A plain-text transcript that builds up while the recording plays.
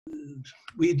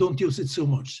we don't use it so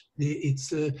much.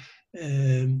 It's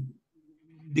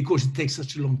because it takes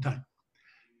such a long time.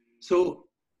 So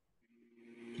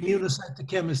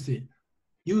immunocytochemistry,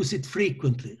 use it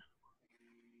frequently.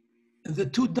 And the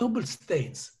two double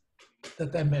stains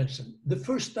that I mentioned, the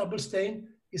first double stain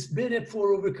is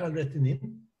BREP4 over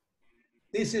calretinin.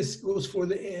 This goes for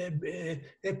the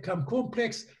EPKAM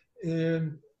complex,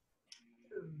 the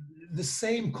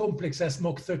same complex as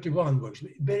MOC31 works.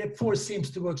 BREP4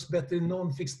 seems to work better in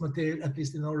non-fixed material, at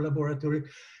least in our laboratory.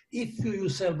 If you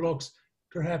use cell blocks,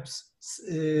 perhaps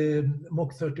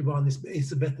MOC31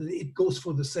 is better. It goes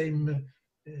for the same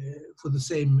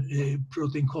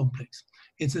protein complex.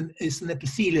 It's an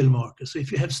epithelial marker. So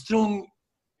if you have strong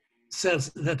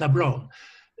cells that are brown,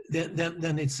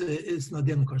 then it's an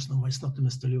adenocarcinoma. It's not a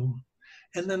mesothelioma.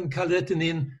 And then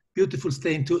calretinin, beautiful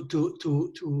stain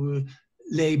to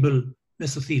label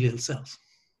mesothelial cells.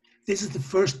 This is the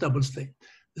first double stain.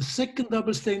 The second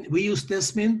double stain, we use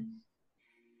desmin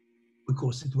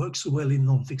because it works so well in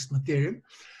non-fixed material.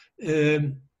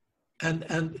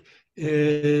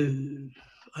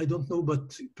 I don't know,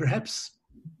 but perhaps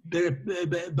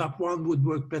BAP1 would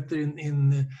work better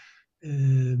in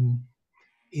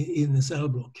a cell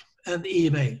block, and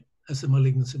EMA as a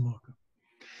malignancy marker.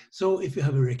 So if you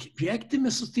have a reactive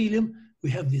mesothelium, we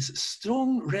have this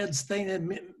strong red stain,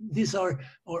 and these are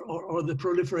the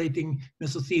proliferating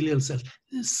mesothelial cells.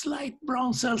 The slight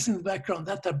brown cells in the background,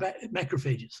 that are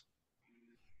macrophages.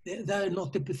 They are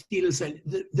not epithelial cells.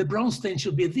 The brown stain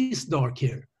should be this dark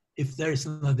here, if there is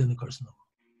an adenocarcinoma.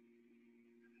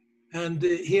 And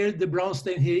here, the brown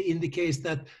stain here indicates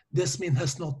that desmin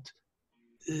has not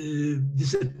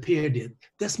disappeared yet.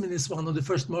 Desmin is one of the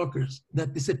first markers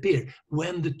that disappear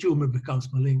when the tumor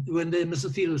becomes malignant, when the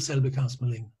mesothelial cell becomes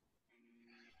malignant.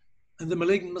 And the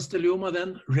malignant mesothelioma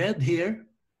then, red here,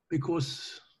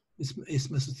 because it's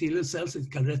mesothelial cells, it's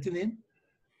calretinin,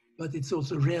 but it's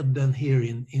also red then here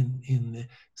in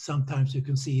sometimes you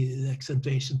can see the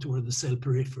accentuation toward the cell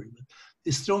periphery. But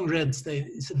the strong red stain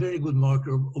is a very good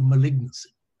marker of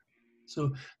malignancy.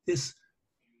 So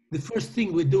the first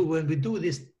thing we do when we do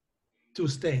these two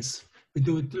stains, we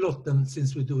do it a lot, and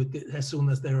since we do it as soon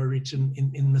as they are rich in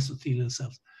mesothelial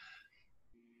cells.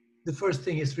 The first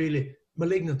thing is really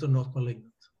malignant or not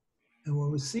malignant. And when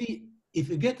we see, if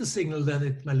you get the signal that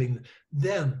it's malignant,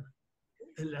 then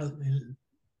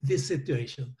this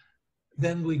situation,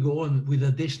 then we go on with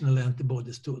additional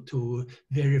antibodies to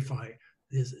verify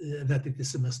this, that it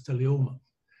is a mesothelioma.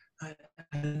 I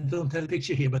don't have a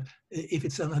picture here, but if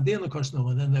it's an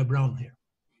adenocarcinoma, then they're brown here.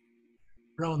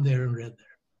 Brown there and red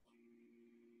there.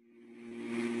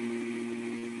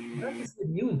 That is the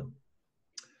immuno.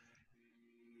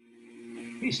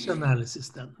 Fish analysis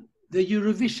then. The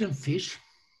Eurovision fish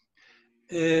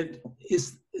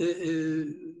is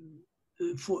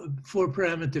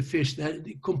four-parameter fish that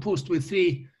composed with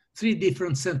three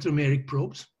different centromeric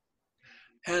probes,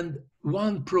 and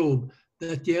one probe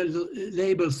that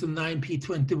labels the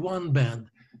 9p21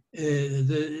 band,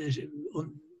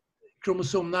 on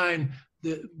chromosome 9,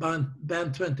 the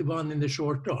band 21 in the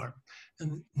short arm.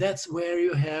 And that's where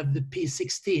you have the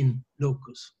p16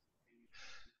 locus.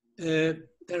 There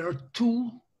are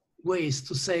two ways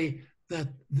to say that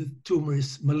the tumor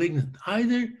is malignant.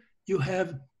 Either you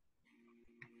have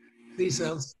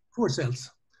 4 cells,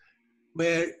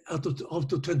 where out of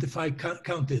 25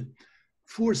 counted,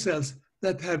 4 cells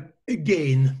that have a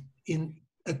gain in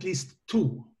at least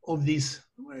 2 of these,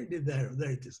 there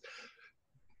it is,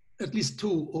 at least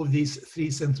 2 of these 3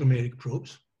 centromeric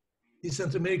probes. These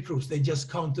centromeric probes, they just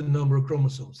count the number of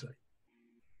chromosomes, right?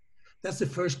 That's the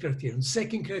first criterion.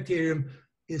 Second criterion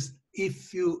is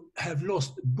if you have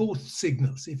lost both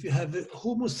signals, if you have a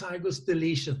homozygous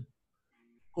deletion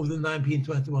of the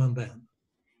 9p21 band,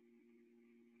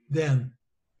 then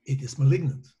it is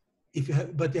malignant. If you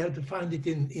have, but you have to find it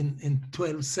in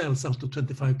 12 cells out of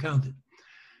 25 counted.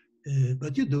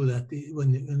 But you do that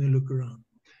when you look around.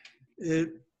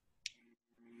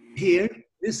 Here,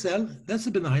 this cell, that's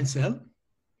a benign cell.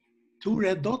 2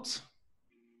 red dots,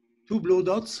 2 blue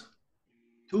dots,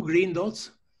 2 green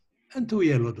dots, and 2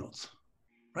 yellow dots,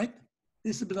 right?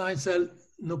 This is a benign cell,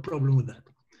 no problem with that.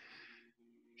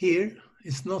 Here,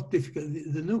 it's not difficult.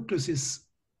 The nucleus is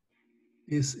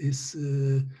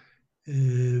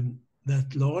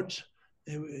that large.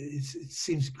 It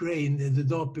seems gray, and the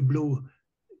darker blue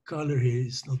color here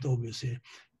is not obvious here.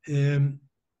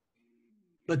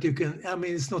 But you can, I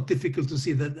mean, it's not difficult to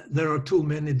see that there are too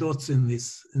many dots in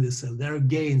this cell. There are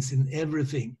gains in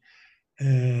everything,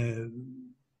 and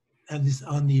this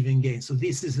uneven gain. So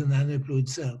this is an aneuploid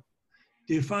cell.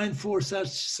 Do you find 4 such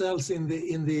cells in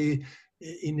the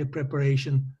in your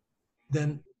preparation,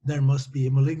 then there must be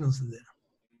a malignancy there.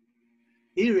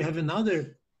 Here you have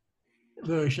another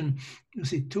version. You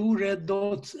see 2 red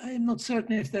dots. I'm not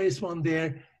certain if there is one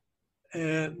there.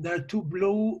 There are 2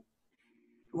 blue.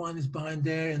 One is behind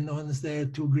there and one is there,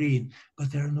 2 green,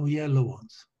 but there are no yellow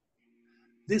ones.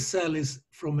 This cell is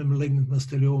from a malignant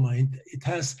mesothelioma. It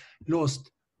has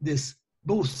lost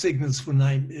both signals for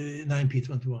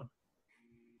 9p21.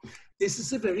 This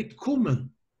is a very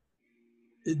common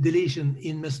deletion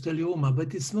in mesothelioma,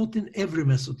 but it's not in every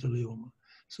mesothelioma.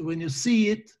 So when you see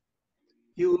it,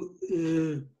 you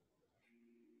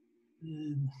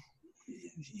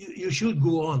should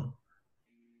go on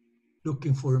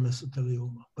looking for a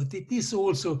mesothelioma. But it is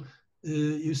also,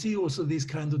 you see also this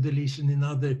kind of deletion in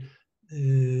other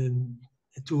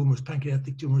tumors,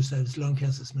 pancreatic tumor cells, lung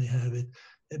cancers may have it,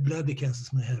 bladder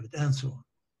cancers may have it, and so on.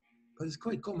 But it's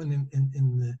quite common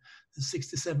in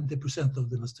 60–70% of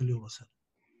the mesothelioma cell.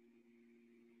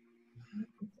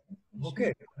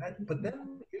 Okay, but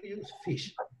then you use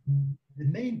fish. The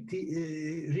main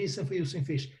reason for using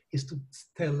fish is to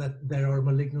tell that there are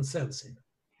malignant cells in it.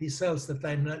 These cells that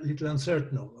I'm a little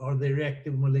uncertain of, are they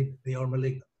reactive or malignant? They are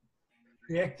malignant.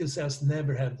 Reactive cells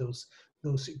never have those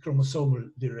chromosomal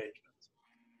derangements.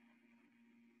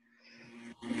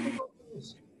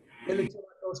 Electron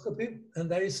microscopy, and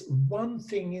there is one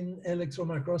thing in electron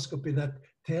microscopy that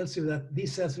tells you that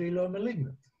these cells really are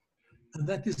malignant, and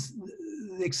that is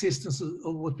the existence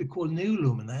of what we call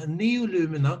neolumina. And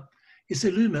neolumina is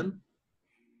a lumen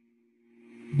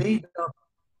made up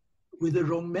with the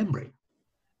wrong membrane.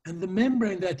 And the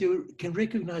membrane that you can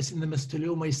recognize in the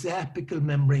mesothelioma is the apical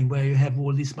membrane, where you have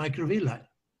all these microvilli.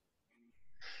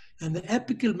 And the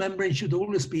apical membrane should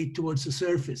always be towards the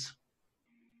surface.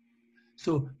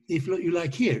 So if you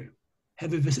like here,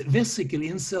 have a vesicle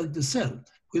inside the cell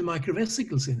with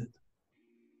microvesicles in it,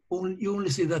 you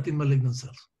only see that in malignant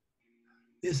cells.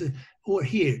 Or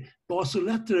here,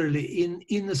 basolaterally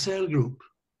in a cell group,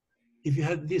 if you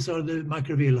have, these are the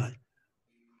microvilli.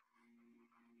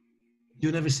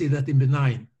 You never see that in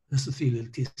benign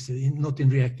mesothelial tissue, not in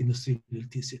reactive mesothelial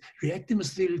tissue. Reactive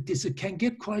mesothelial tissue can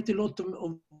get quite a lot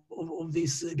of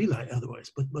these villi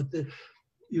otherwise, but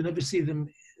you never see them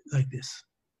like this.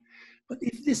 But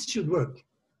if this should work,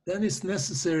 then it's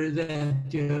necessary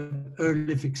that you have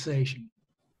early fixation.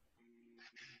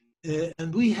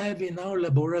 And we have in our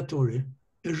laboratory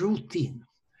a routine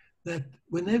that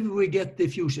whenever we get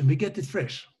diffusion, we get it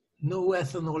fresh, no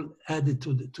ethanol added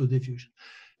to the diffusion.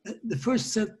 The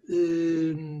first cell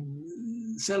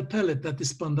pellet that is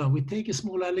spun down, we take a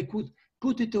small aliquot,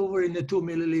 put it over in a 2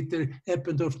 milliliter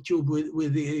Eppendorf tube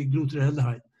with the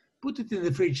glutaraldehyde, put it in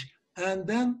the fridge, and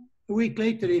then a week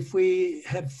later, if we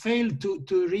have failed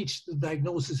to reach the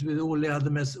diagnosis with all the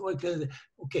other mess,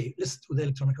 okay, let's do the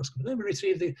electron microscopy. Then we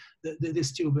retrieve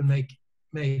this tube and make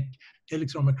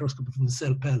electron microscopy from the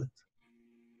cell pellet.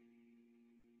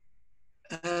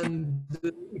 And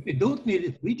if we don't need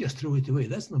it, we just throw it away.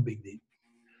 That's no big deal.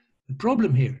 The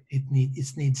problem here, it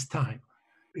needs time.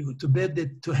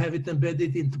 To have it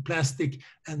embedded into plastic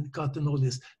and cut and all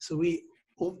this. So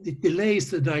it delays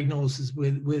the diagnosis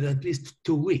with at least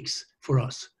 2 weeks for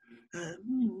us.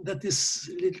 That is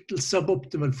a little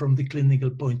suboptimal from the clinical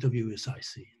point of view as I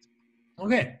see it.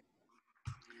 Okay.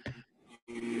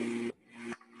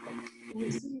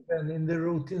 We see then in the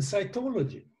routine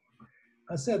cytology.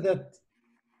 I said that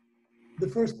the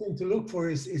first thing to look for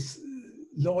is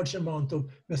large amount of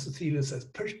mesothelial cells,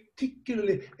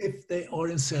 particularly if they are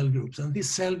in cell groups. And these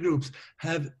cell groups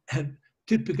have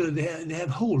typically, they have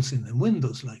holes in them,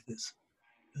 windows like this,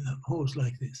 holes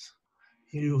like this.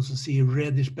 Here you also see a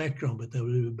reddish background, but I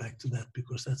will be back to that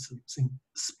because that's something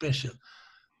special.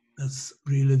 That's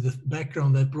really the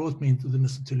background that brought me into the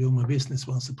mesothelioma business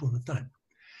once upon a time.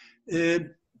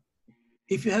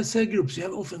 If you have cell groups, you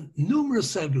have often numerous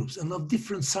cell groups and of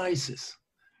different sizes.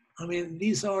 I mean,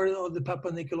 these are the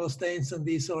Papa Nicolau stains and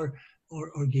these are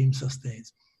Gimsa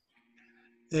stains.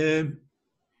 And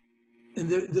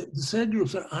the cell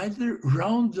groups are either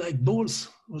round like balls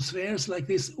or spheres like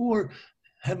this, or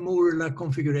have more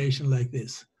configuration like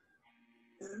this.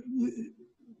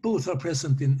 Both are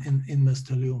present in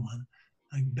mesothelioma.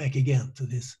 Back again to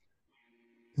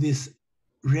this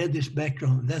reddish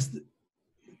background. That's the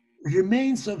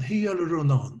remains of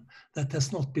hyaluronan that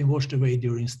has not been washed away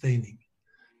during staining.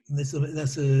 And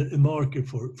that's a marker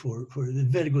a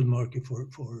very good marker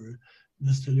for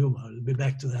mesothelioma. I'll be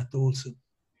back to that also.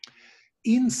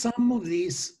 In some of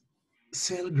these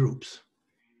cell groups,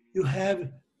 you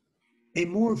have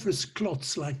amorphous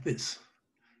clots like this,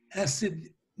 acid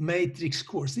matrix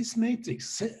cores. This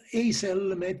matrix,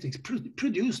 acellular matrix,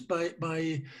 produced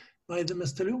by by the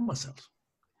mesothelioma cells.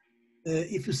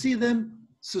 If you see them,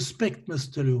 suspect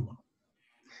mesothelioma.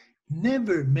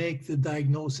 Never make the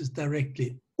diagnosis directly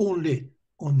only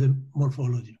on the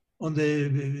morphology, on the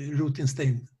routine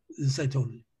stain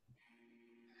cytology.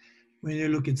 When you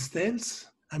look at cells,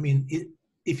 I mean,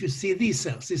 if you see these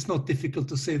cells, it's not difficult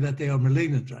to say that they are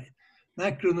malignant, right?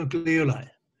 Macronucleoli.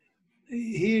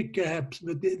 Here perhaps,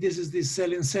 but this is the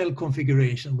cell-in-cell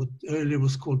configuration, what earlier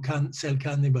was called cell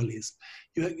cannibalism.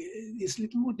 It's a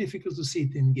little more difficult to see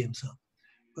it in GIMSA,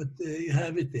 but you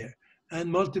have it there. And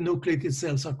multinucleated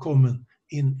cells are common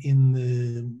in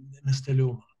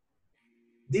mesothelioma.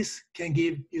 This can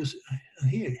give you,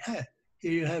 here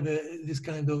you have this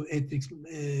kind of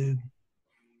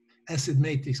acid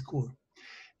matrix core.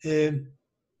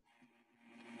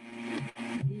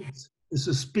 A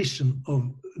suspicion of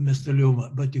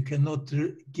mesothelioma, but you cannot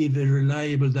give a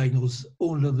reliable diagnosis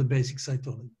only on the basic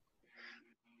cytology.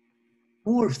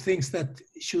 More things that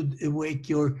should awake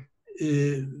your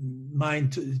mind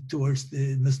towards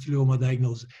the mesothelioma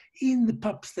diagnosis. In the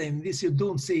pap stain, this you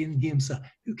don't see in GIMSA,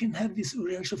 you can have these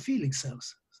eosinophilic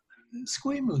cells,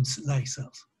 squamous-like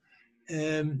cells.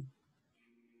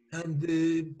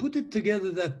 Put it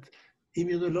together that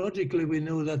immunologically we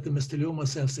know that the mesothelioma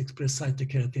cells express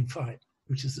cytokeratin 5,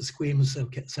 which is the squamous cell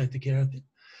cytokeratin.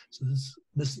 So this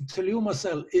mesothelioma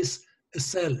cell is a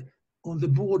cell on the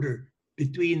border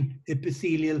between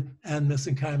epithelial and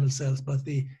mesenchymal cells, but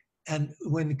and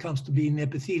when it comes to being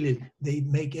epithelial, they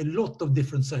make a lot of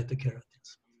different cytokeratins.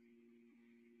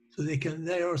 So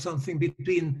they are something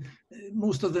between,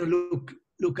 most of them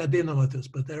look adenomatous,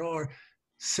 but there are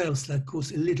cells that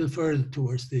goes a little further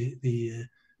towards the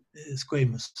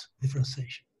squamous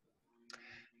differentiation.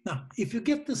 Now, if you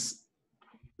get this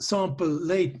sample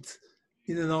late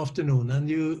in an afternoon and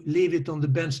you leave it on the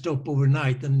bench top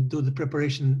overnight and do the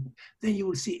preparation, then you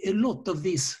will see a lot of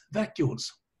these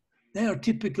vacuoles. They are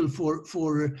typical for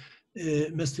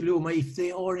mesothelioma if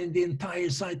they are in the entire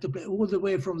cytoplasm, all the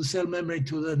way from the cell membrane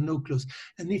to the nucleus.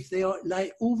 And if they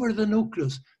lie over the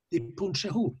nucleus, they punch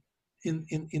a hole in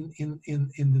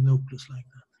the nucleus like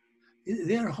that.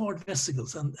 They are hard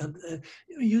vesicles, and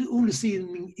you only see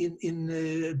them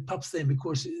in pap stain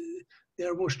because they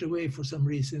are washed away for some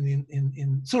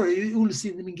reason sorry, you only see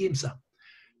them in GIMSA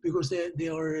because they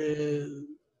are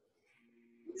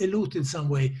eluted some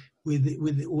way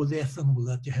with all the ethanol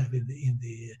that you have in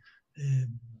the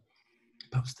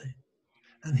pap stain.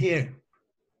 And here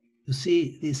you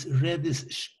see these reddish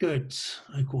skirts,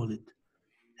 I call it,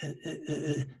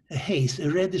 a haze, a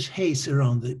reddish haze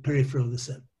around the periphery of the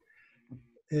cell.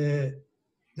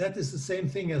 That is the same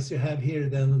thing as you have here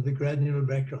then, the granular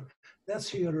background.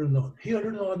 That's hyaluronan.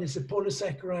 Hyaluronan is a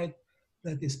polysaccharide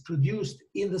that is produced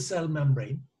in the cell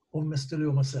membrane of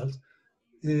mesothelioma cells,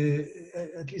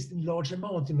 at least in large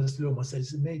amount in mesothelioma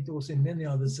cells. It's made also in many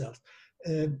other cells.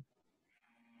 And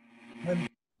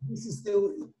this is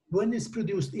when it's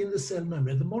produced in the cell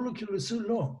membrane, the molecule is so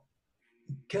long.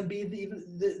 It can be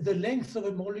the length of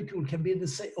a molecule can be the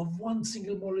same, of one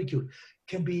single molecule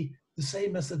can be the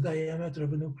same as the diameter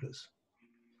of a nucleus.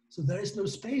 So there is no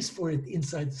space for it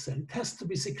inside the cell. It has to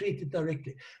be secreted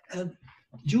directly. And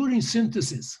during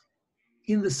synthesis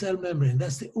in the cell membrane,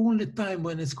 that's the only time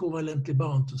when it's covalently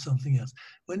bound to something else.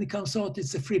 When it comes out,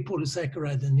 it's a free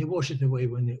polysaccharide and you wash it away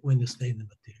when you stain the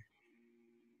material.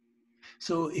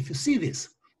 So if you see this,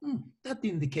 that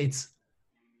indicates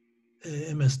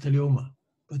a mesothelioma,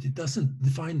 but it doesn't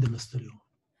define the mesothelioma.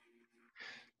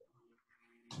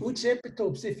 Which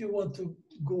epitopes, if you want to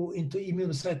go into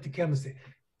immunocytochemistry,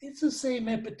 it's the same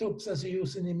epitopes as you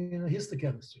use in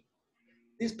immunohistochemistry.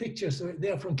 These pictures,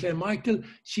 they are from Claire Michael.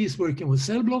 She's working with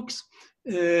cell blocks.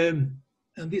 And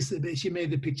she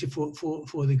made the picture for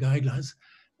the guidelines.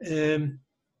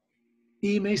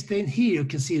 EMA stain, here you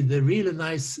can see the really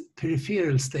nice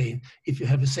peripheral stain if you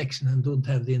have a section and don't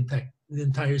have the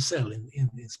entire cell in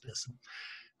the specimen.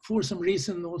 For some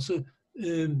reason also,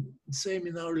 same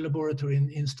in our laboratory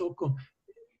in Stockholm,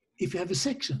 if you have a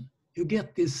section, you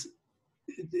get this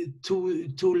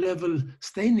two-level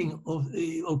staining of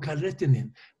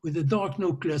calretinin with the dark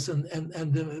nucleus and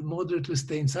the moderately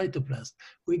stained cytoplasm.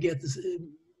 We get this,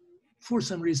 for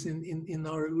some reason in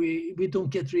our, we don't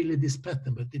get really this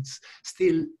pattern, but it's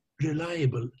still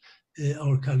reliable,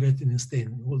 our calretinin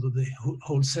stain, although the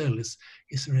whole cell is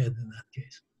red in that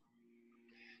case.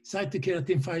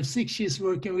 Cytokeratin 5/6, she's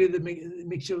working with a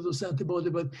mixture of those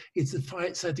antibodies, but it's a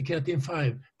cytokeratin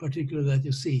 5 particularly that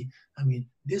you see. I mean,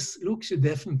 this looks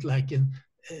definitely like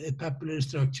a papillary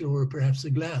structure or perhaps a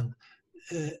gland,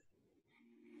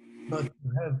 but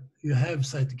you have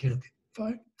cytokeratin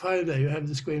 5 there. You have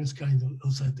the squamous kind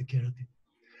of cytokeratin.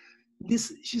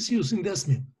 she's using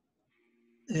Desmin.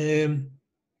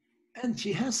 And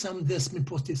she has some Desmin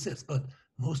positive cells, but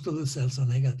most of the cells are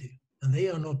negative. And they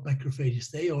are not macrophages,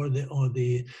 they are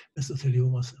the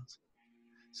mesothelioma cells.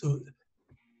 So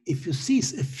if you see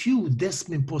a few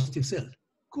Desmin positive cells,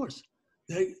 of course,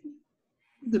 the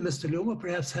mesothelioma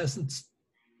perhaps hasn't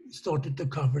started to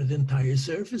cover the entire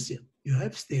surface yet. You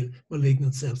have still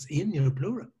malignant cells in your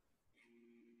pleura.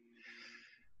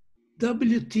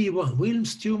 WT1,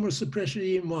 Wilms tumor suppressor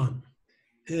gene 1,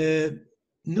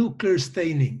 nuclear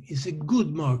staining is a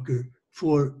good marker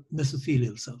for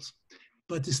mesothelial cells,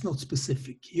 but it's not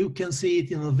specific. You can see it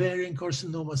in ovarian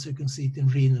carcinomas, you can see it in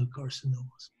renal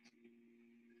carcinomas.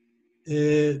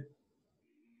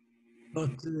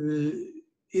 But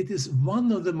it is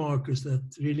one of the markers that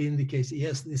really indicates,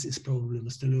 yes, this is probably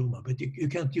mesothelioma, but you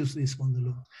can't use this one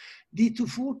alone.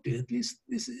 D240, at least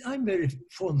I'm very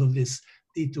fond of this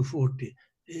D240.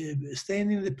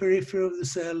 Staining the periphery of the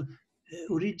cell,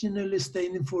 originally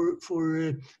staining for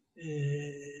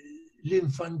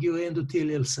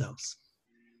lymphangioendothelial cells.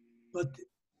 But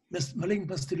malignant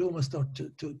mesothelioma start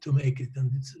to make it,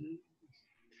 and it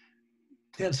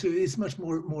tells you it's much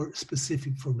more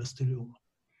specific for mesothelioma.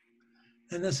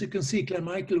 And as you can see, Claire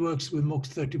Michael works with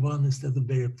MOX31 instead of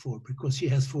BEREP4 because she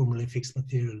has formally fixed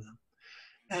material then.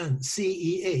 And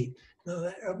CEA. Now,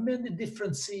 there are many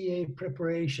different CEA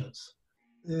preparations.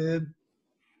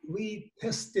 We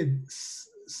tested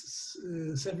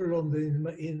several of them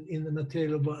in the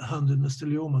material of 100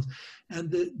 mesotheliomas. And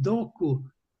the DACO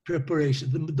preparation,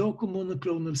 the DACO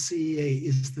monoclonal CEA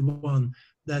is the one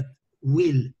that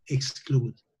will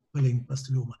exclude malignant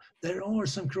mesothelioma. There are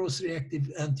some cross-reactive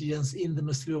antigens in the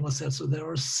mesothelioma cells, so there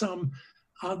are some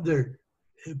other,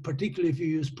 particularly if you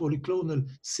use polyclonal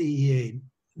CEA,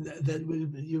 that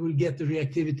you will get the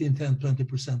reactivity in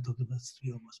 10-20% of the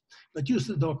mesotheliomas. But use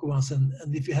the DACO ones, and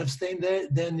if you have stain there,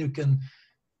 then you can,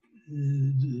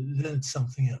 then it's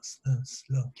something else. That's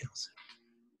lung cancer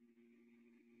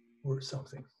or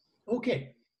something.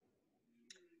 Okay.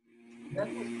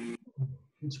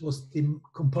 Which was the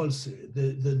compulsory,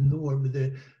 the norm,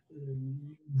 the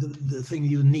thing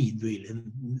you need really.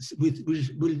 And with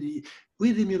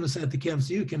immunocytic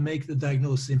cancer, you can make the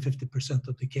diagnosis in 50%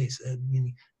 of the case,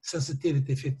 meaning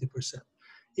sensitivity 50%.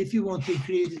 If you want to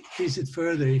increase it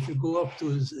further, if you go up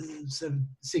to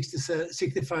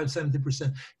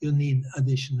 65-70%, you need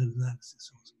additional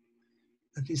analysis also.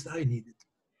 At least I need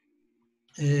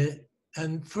it.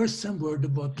 And first, some word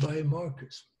about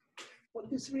biomarkers.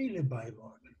 What is really a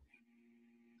biomarker?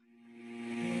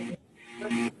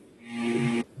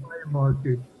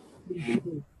 Biomarker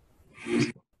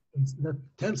that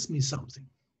tells me something.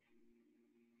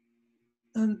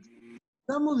 And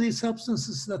some of these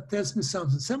substances that tells me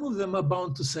something, some of them are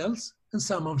bound to cells and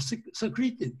some are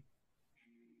secreted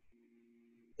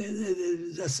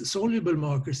as soluble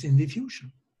markers in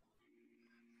diffusion.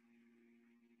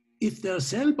 If they are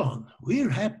cell-bound, we're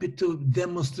happy to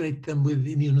demonstrate them with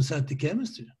immunocytic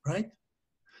chemistry, right?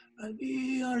 And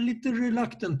we are a little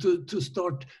reluctant to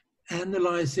start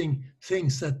analyzing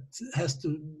things that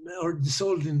are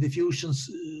dissolved in diffusion's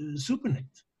supernet.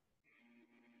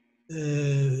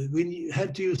 We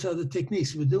have to use other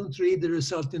techniques. We don't read the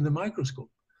result in the microscope,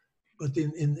 but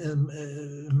in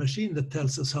a machine that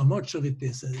tells us how much of it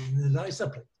is in an ELISA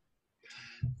plate.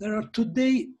 There are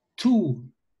today 2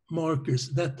 markers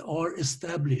that are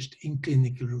established in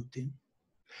clinical routine.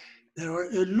 There are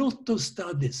a lot of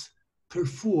studies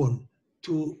performed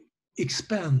to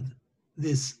expand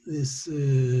this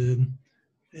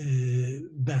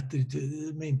battery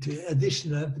to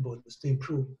additional antibodies to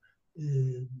improve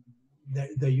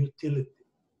their utility.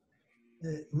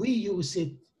 We use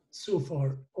it so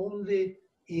far only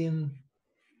in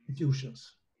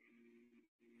diffusions.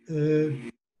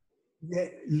 The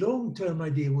long-term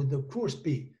idea would of course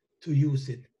be to use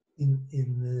it in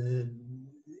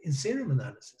serum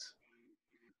analysis,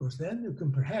 because then you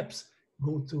can perhaps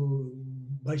go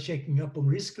by checking up on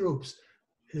risk groups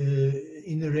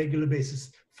in a regular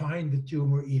basis, find the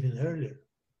tumor even earlier.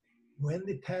 When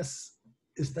it has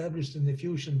established an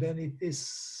diffusion, then it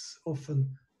is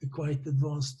often a quite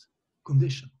advanced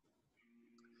condition.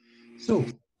 So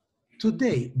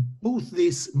today, both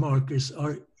these markers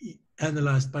are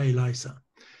analyzed by ELISA.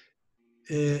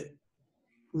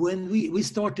 When we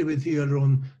started with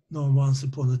hyaluron once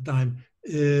upon a time,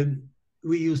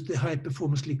 we used the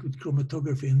high-performance liquid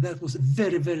chromatography, and that was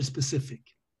very, very specific.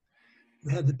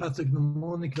 We had the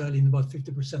pathognomonic value in about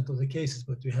 50% of the cases,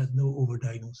 but we had no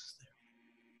overdiagnosis there.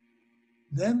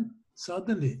 Then,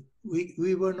 suddenly,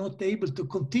 we were not able to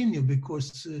continue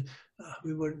because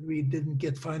we didn't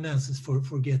get finances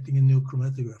for getting a new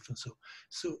chromatograph and so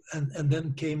and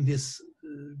then came this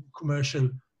commercial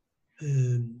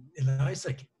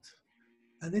ELISA kit,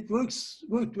 and it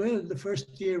worked well the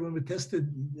first year when we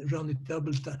tested, run it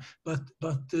double time, but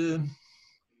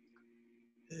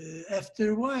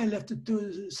after a while, after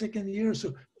second year or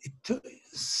so,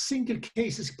 single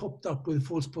cases popped up with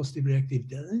false positive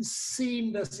reactivity, and it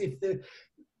seemed as if the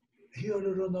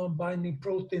hyaluronate binding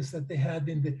proteins that they had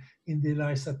in the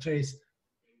ELISA trace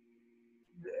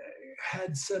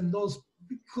had some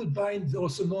could bind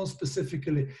also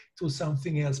non-specifically to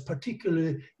something else,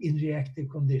 particularly in reactive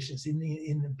conditions,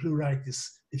 in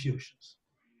pleuritis diffusions.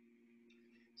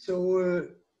 So,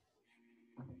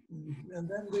 and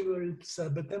then we were,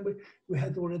 but then we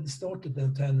had already started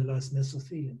then to analyze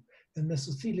mesothelium, and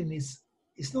mesothelium is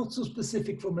not so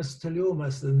specific for mesothelioma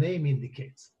as the name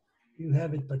indicates. You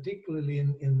have it particularly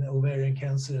in ovarian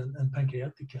cancer and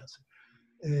pancreatic cancer,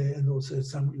 and also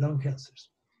some lung cancers.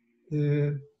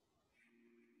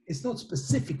 It's not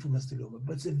specific for mesothelioma,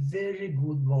 but it's a very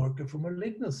good marker for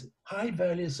malignancy. High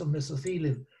values of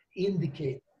mesothelium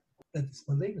indicate that it's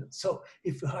malignant. So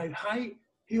if you have high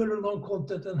hyaluronate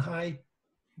content and high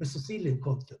mesothelium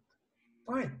content,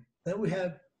 fine. Then we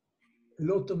have a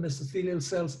lot of mesothelial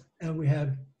cells and we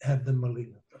have them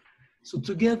malignant. So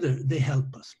together they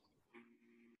help us.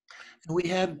 And we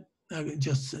have,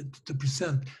 just to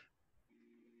present,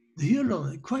 the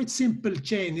hyaluronate, quite simple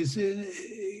chain, is a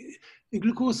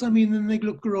glucosamine and a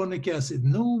glucuronic acid.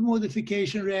 No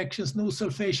modification reactions, no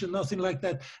sulfation, nothing like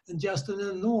that, and just an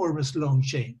enormous long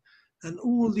chain. And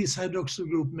all this hydroxyl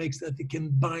group makes that it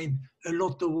can bind a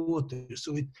lot of water,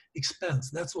 so it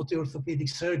expands. That's what the orthopedic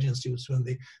surgeons use when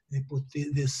they put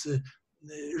this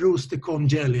roast-the-com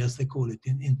jelly, as they call it,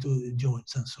 into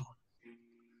joints and so on.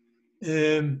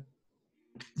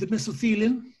 The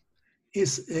mesothelium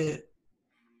is a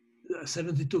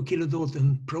 72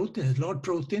 kilodalton protein, a large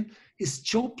protein, is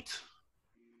chopped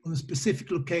on a specific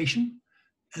location,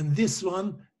 and this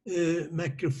one,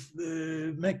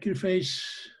 macrophage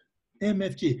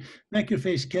MFG,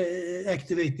 macrophage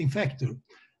activating factor,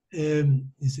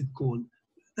 is it called?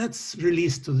 That's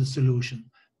released to the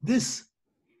solution. This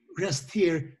rest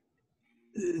here,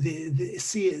 the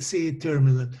C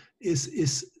terminal,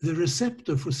 is the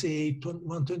receptor for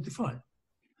CA125.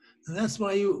 And that's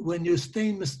why when you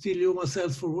stain mesothelioma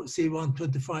cells for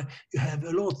CA125, you have a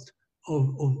lot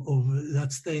of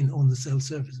that stain on the cell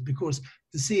surface, because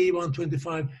the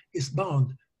CA125 is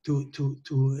bound to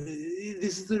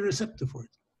this is the receptor for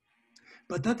it.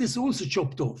 But that is also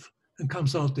chopped off and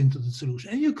comes out into the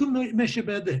solution. And you can measure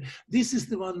better. This is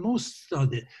the one most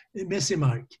studied.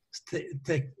 Mesimark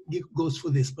goes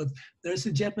for this, but there's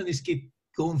a Japanese kit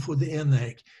going for the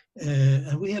NAC.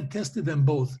 And we have tested them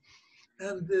both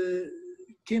and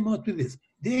came out with this.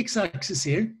 The x-axis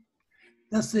here,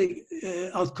 that's the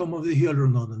outcome of the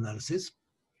hyaluronate analysis.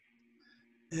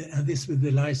 And this with the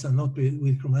ELISA, not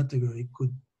with chromatography,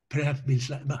 could perhaps be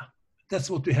slightly, but that's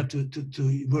what we have to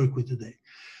work with today.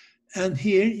 And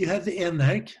here you have the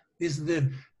NAC. This is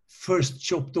the first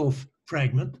chopped off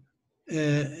fragment.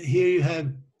 Here you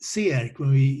have CARC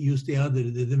when we use the other,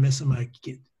 the Mesomark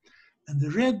kit. And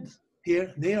the red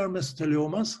here, they are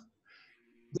mesotheliomas.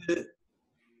 The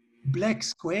black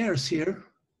squares here,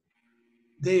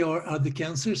 they are other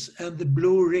cancers, and the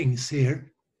blue rings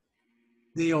here,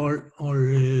 they are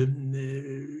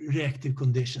reactive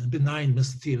conditions, benign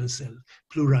mesothelial cell,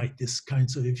 pleuritis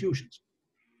kinds of infusions.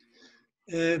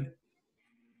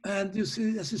 And you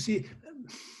see, as you see,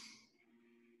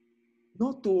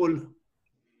 not all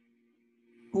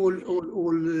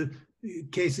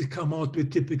cases come out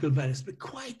with typical values, but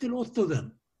quite a lot of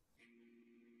them.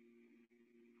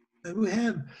 And we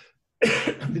have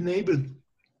been able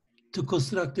to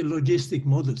construct a logistic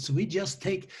model. So we just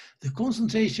take the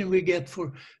concentration we get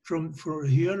for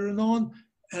hyaluronate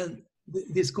and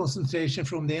this concentration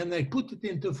from the NAC, put it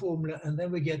into a formula, and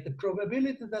then we get the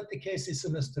probability that the case is a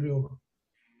mesothelioma,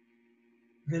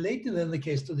 related in the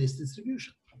case to this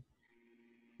distribution.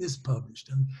 This is published,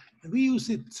 and we use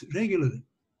it regularly.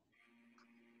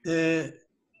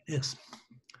 Yes.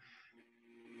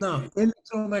 Now,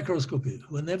 electron microscopy.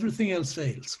 When everything else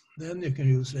fails, then you can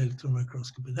use electron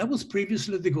microscopy. That was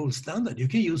previously the gold standard. You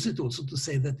can use it also to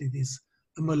say that it is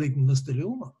a malignant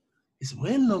mesothelioma. It's a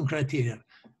well-known criteria.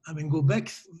 I mean, go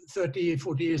back 30,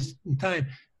 40 years in time,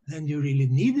 then you really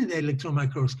needed electron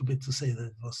microscopy to say that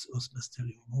it was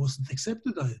mesothelioma. It wasn't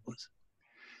accepted that it was.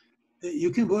 You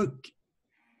can work,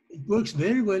 it works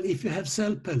very well if you have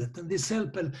cell pellet. And this cell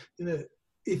pellet, you know,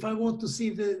 if I want to see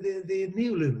the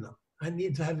neoluminum, I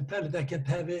need to have a palate. I can't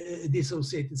have a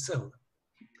dissociated cell.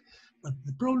 But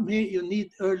the problem here, you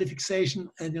need early fixation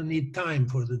and you need time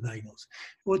for the diagnosis.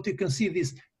 What you can see,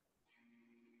 these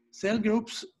cell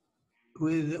groups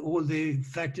with all the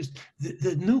factors,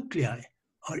 the nuclei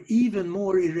are even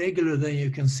more irregular than you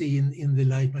can see in the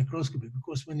light microscopy,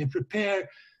 because when you prepare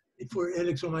for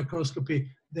electron microscopy,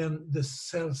 then the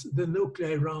cells, the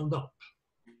nuclei round up.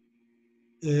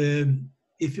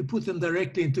 If you put them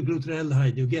directly into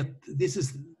glutaraldehyde, you get, this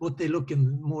is what they look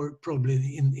in more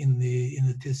probably in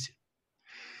the tissue.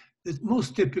 The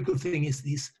most typical thing is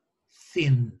these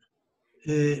thin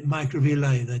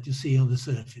microvilli that you see on the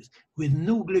surface with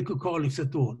no glycocalyx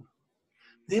at all.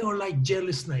 They are like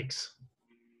jelly snakes.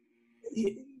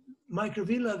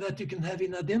 Microvilli that you can have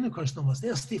in adenocarcinomas, they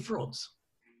are stiff rods.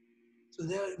 So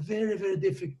they are very, very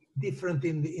different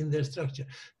in their structure.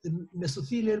 The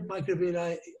mesothelial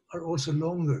microvilli are also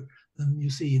longer than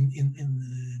you see in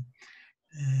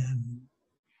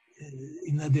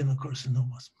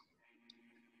adenocarcinomas.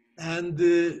 And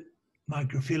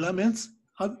microfilaments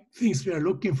are things we are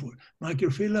looking for.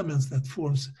 Microfilaments that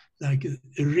forms like a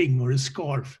ring or a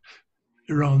scarf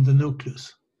around the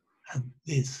nucleus. And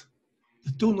this,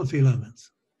 the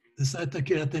tonofilaments, the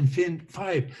cytokeratin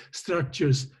 5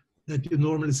 structures that you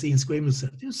normally see in squamous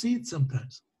cells. You see it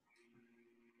sometimes.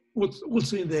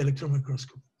 Also in the electron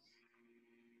microscope.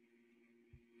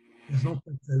 It's not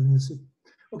that cell in the city.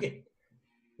 Okay,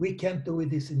 we can't do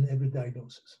this in every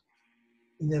diagnosis,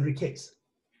 in every case.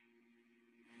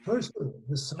 First of all,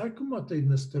 the sarcomatoid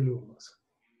mesotheliomas,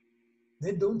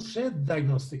 they don't shed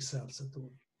diagnostic cells at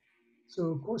all.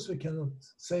 So of course we cannot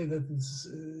say that it's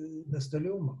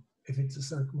mesothelioma if it's a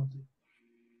sarcomatoid.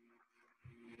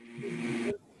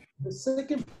 The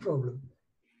second problem,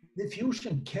 the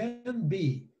fusion can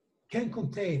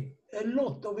contain a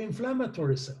lot of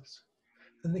inflammatory cells.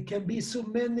 And there can be so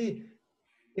many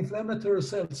inflammatory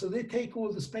cells, so they take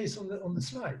all the space on the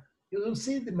slide. You don't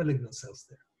see the malignant cells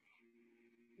there.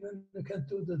 Then you can't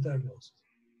do the diagnosis.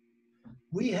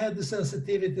 We had the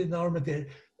sensitivity in our material,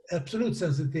 absolute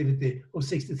sensitivity of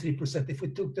 63%. If we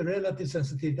took the relative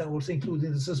sensitivity, that was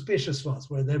including the suspicious ones,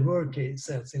 where there were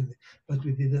cells in it, but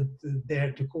we didn't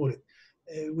dare to call it.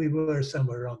 We were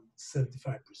somewhere around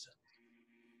 75%.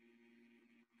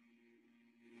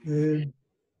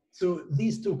 So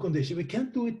these two conditions, we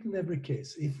can't do it in every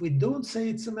case. If we don't say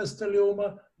it's a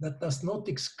mesothelioma, that does not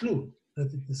exclude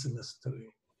that it is a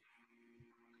mesothelioma.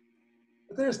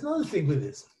 But there's another thing with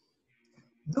this.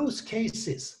 Those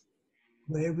cases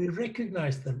where we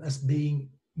recognize them as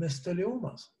being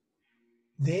mesotheliomas,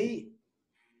 that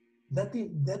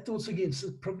also gives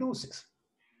a prognosis,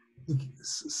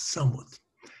 somewhat.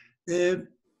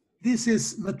 This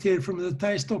is material from the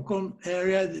entire Stockholm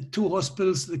area, the two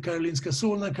hospitals, the Karolinska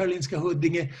and Karolinska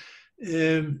Huddinge.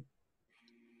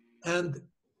 And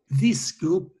this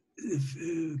group,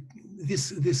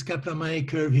 this Kaplan-Meier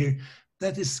curve here,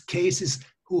 that is cases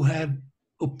who have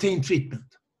obtained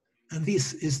treatment. And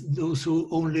this is those who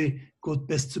only got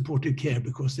best supportive care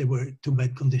because they were too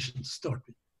bad conditions to start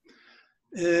with.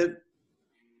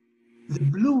 The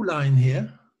blue line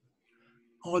here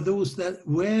are those that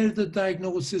where the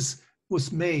diagnosis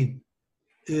was made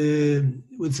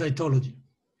with cytology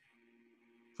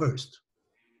first.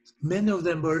 Many of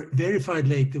them were verified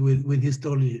later with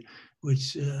histology,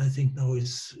 which I think now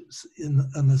is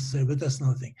unnecessary, but that's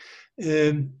nothing.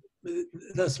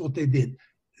 That's what they did.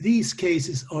 These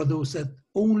cases are those that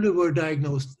only were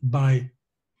diagnosed by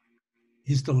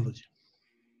histology.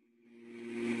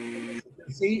 As you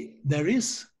can see, there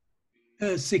is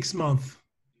a 6-month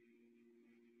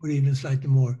or even slightly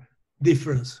more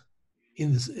difference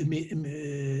in the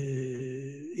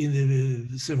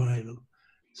survival.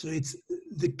 So it's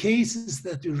the cases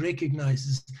that you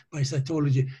recognize by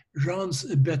cytology runs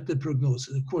a better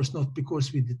prognosis. Of course, not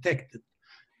because we detected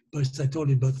by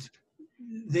cytology, but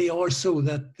they are so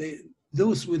that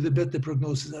those with the better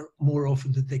prognosis are more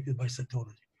often detected by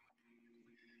cytology.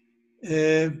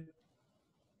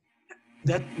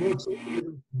 That works if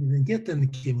you didn't get any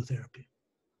chemotherapy.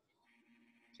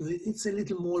 So it's a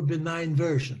little more benign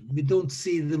version. We don't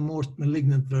see the most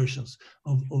malignant versions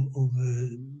of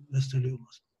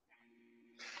mesotheliomas.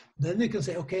 Then you can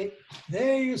say, okay,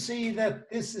 there you see that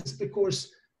this is because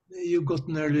you got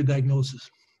an early diagnosis.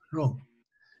 Wrong.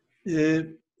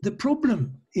 The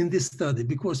problem in this study,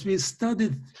 because we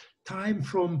studied time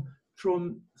from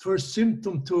first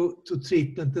symptom to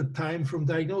treatment and time from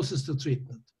diagnosis to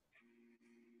treatment.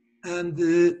 And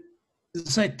the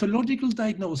cytological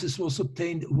diagnosis was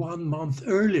obtained 1 month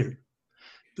earlier,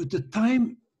 but the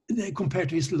time compared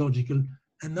to histological,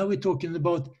 and now we're talking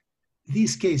about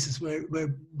these cases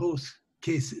where both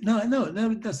case. No,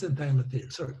 that's the entire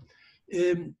material. Sorry.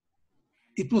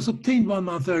 It was obtained 1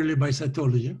 month earlier by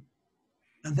Cytology,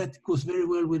 and that goes very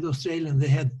well with Australian. They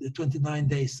had 29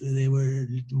 days. They were a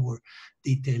little more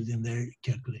detailed in their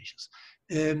calculations.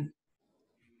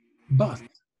 But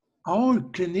our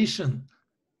clinician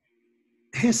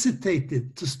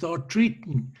hesitated to start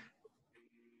treating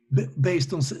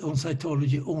based on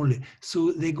cytology only.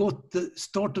 So they got the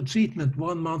start of treatment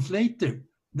 1 month later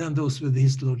than those with the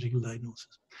histological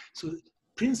diagnosis. So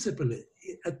principally,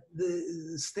 at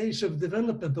the stage of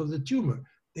development of the tumor,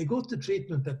 they got the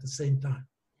treatment at the same time.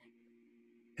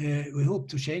 We hope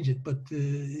to change it, but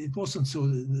it wasn't so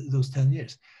those 10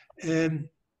 years. And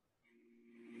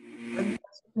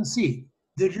as you can see,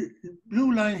 the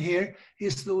blue line here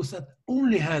is those that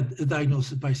only had a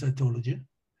diagnosis by cytology.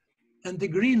 And the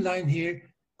green line here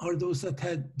are those that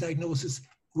had diagnosis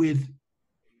with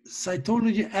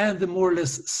cytology and the more or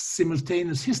less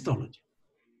simultaneous histology.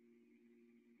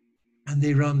 And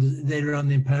they run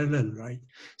in parallel, right?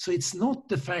 So it's not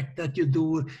the fact that you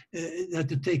do that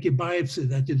you take a biopsy,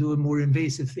 that you do a more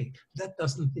invasive thing. That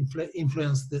doesn't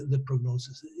influence the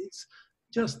prognosis. It's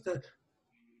just that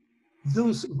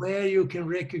those where you can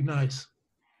recognize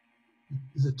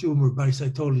the tumor by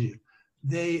cytology,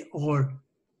 they are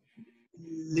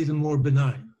little more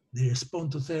benign. They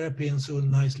respond to therapy and so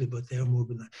nicely, but they are more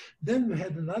benign. Then we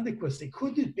had another question.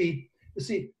 Could it be, you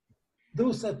see,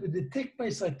 those that we detect by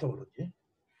cytology,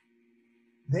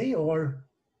 they are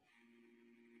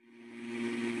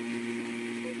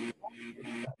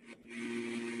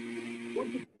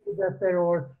that there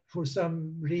are, for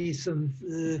some reason,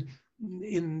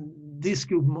 in this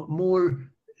group, more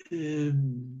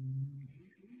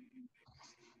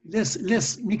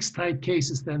less mixed type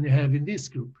cases than you have in this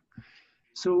group.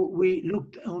 So we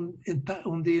looked on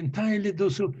the entirely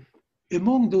those who,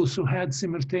 among those who had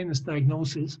simultaneous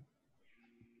diagnosis,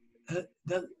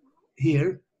 that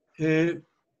here,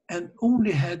 and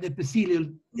only had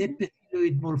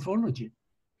epithelioid morphology.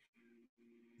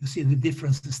 You see the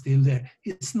difference is still there.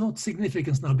 It's not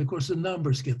significant now because the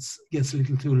numbers gets a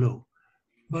little too low.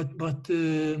 But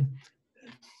to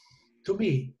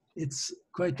me, it's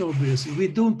quite obvious. We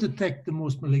don't detect the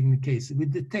most malignant cases. We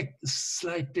detect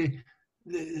slightly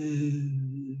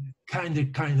kind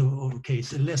of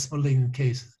cases, less malignant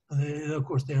cases. Of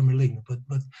course, they are malignant,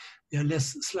 but they are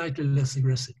slightly less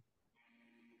aggressive.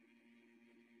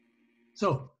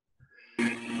 So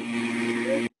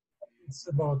it's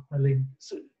about malignant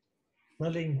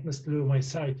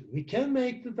mesothelioma-in-situ. We can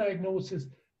make the diagnosis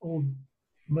of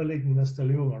malignant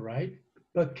mesothelioma, right?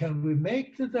 But can we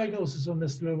make the diagnosis of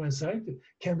mesothelioma-in-situ?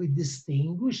 Can we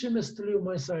distinguish a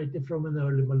mesothelioma-in-situ from an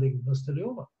early malignant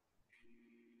mesothelioma?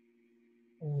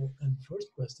 Oh, and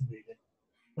first question really,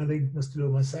 malignant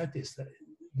mesothelioma-in-situ, is that,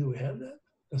 do we have that?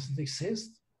 Does it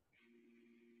exist?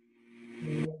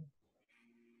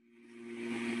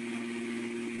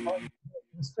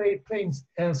 The straight plain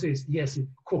answer is yes, of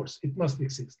course, it must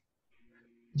exist.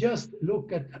 Just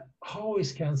look at how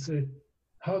does cancer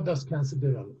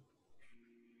develop?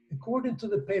 According to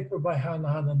the paper by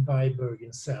Hanahan and Weiberg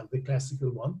in Cell, the classical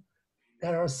one,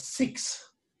 there are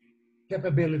 6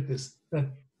 capabilities that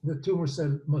the tumor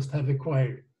cell must have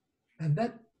acquired. And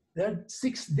that there are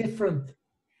 6 different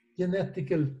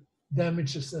genetical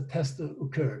damages that has to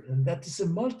occur. And that is a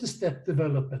multi-step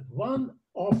development, one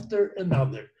after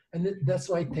another. And that's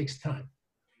why it takes time.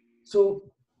 So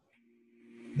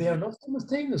they are not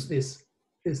simultaneous, these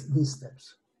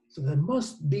steps. So there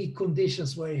must be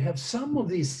conditions where you have some of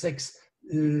these 6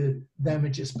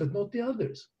 damages, but not the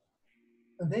others.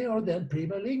 And they are then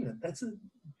pre-malignant. That's a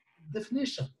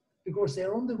definition. Because they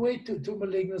are on the way to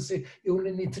malignancy. You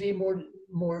only need 3 more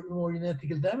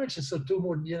genetical damages, so 2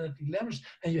 more genetic damages,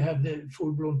 and you have the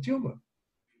full-blown tumor.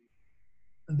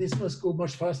 And this must go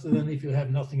much faster than if you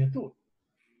have nothing at all.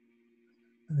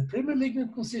 And the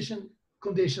pre-malignant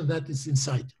condition that is in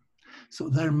situ. So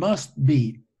there must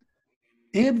be,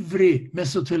 every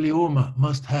mesothelioma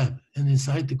must have an in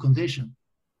situ condition.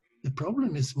 The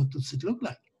problem is, what does it look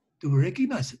like? Do we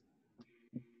recognize it?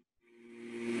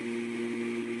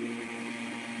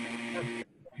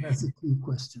 That's a key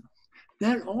question.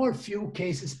 There are few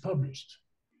cases published.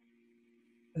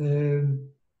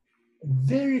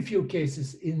 Very few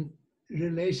cases in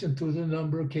relation to the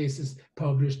number of cases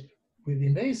published with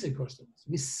invasive carcinomas.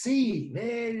 We see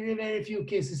very, very few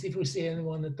cases, if we see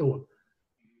anyone at all,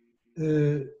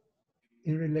 in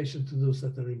relation to those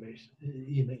that are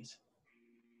invasive.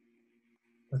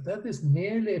 But that is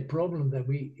merely a problem that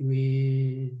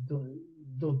we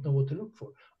don't know what to look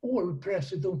for, or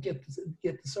perhaps we don't get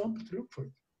the sample to look for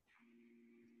it.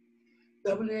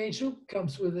 WHO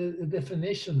comes with a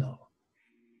definition now.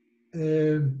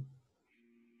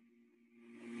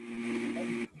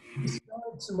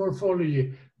 Besides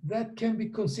morphology, that can be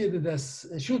considered as,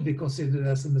 should be considered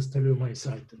as a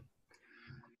mesothelioma-in-situ.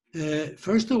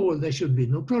 First of all, there should be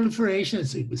no proliferation. It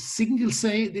should be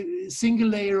single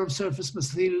layer of surface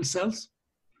mesothelial cells.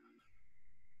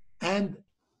 And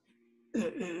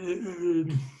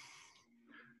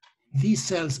these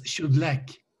cells should lack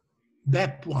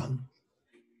BAP1,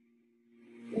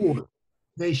 or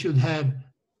they should have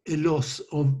a loss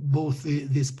of both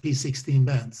these P16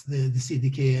 bands, the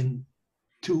CDK and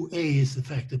 2A is the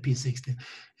factor P16,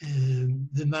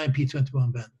 the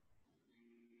 9P21 band.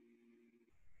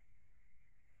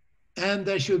 And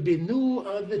there should be no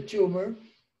other tumor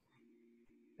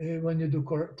when you do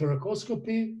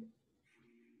thoracoscopy,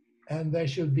 and there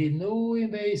should be no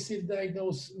invasive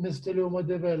diagnosed mesothelioma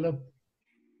developed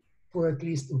for at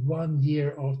least 1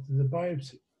 year after the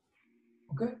biopsy.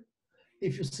 Okay?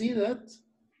 If you see that,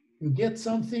 you get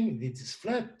something, it is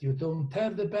flat, you don't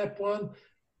have the BAP1,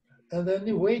 and then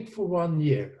you wait for 1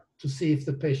 year to see if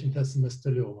the patient has a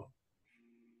mesothelioma.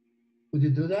 Would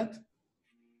you do that?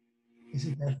 Is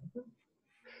it ethical?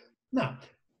 Now,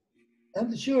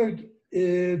 and Jörg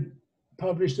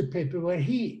published a paper where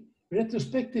he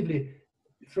retrospectively,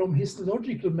 from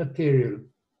histological material,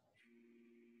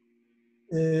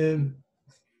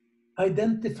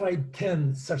 identified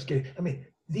 10 such cases. I mean,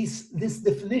 this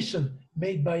definition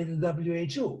made by the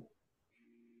WHO,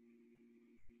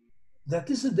 that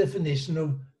is a definition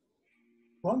of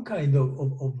one kind of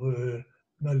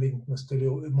malignant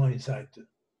mesothelioma-in-situ.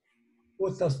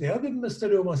 What does the other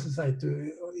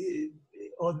mesothelioma-in-situ?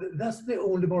 That's the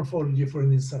only morphology for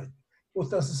an in-situ. What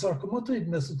does a sarcomatoid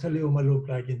mesothelioma look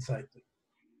like in-situ?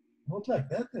 Not like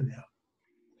that anyhow.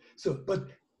 So, but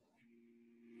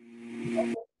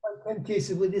 10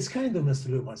 cases with this kind of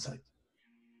mesothelioma-in-situ.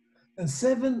 And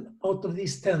 7 out of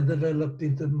these 10 developed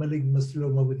into malignant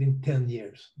mesothelioma within 10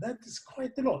 years. That is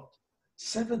quite a lot,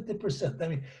 70%. I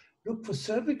mean, look for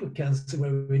cervical cancer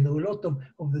where we know a lot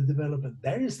of the development.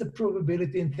 There is the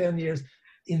probability in 10 years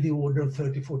in the order of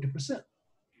 30–40%.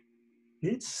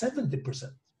 It's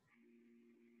 70%.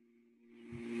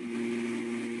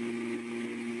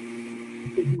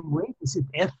 Wait, is it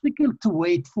ethical to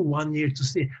wait for 1 year to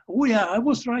see? Oh yeah, I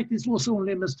was right. It was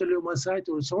only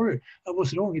mesothelioma-in-situ. Or sorry, I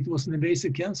was wrong. It was an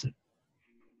invasive cancer.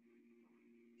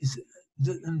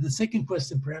 And the second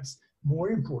question, perhaps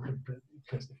more important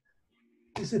question: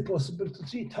 is it possible to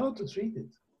treat? How to treat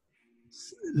it?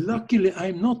 Luckily,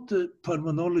 I'm not a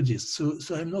pulmonologist,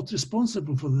 so I'm not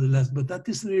responsible for the last. But that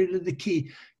is really the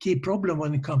key problem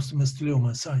when it comes to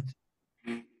mesothelioma-in-situ.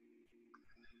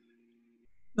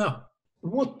 Now,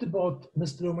 what about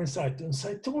mesothelioma-in-situ and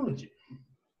cytology?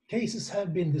 Cases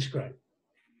have been described.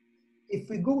 If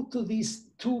we go to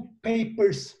these 2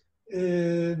 papers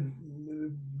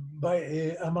by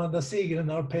Amanda Seger and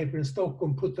our paper in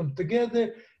Stockholm, put them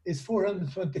together, is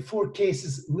 424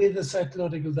 cases with a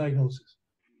cytological diagnosis.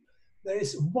 There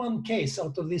is 1 case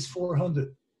out of these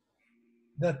 400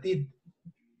 that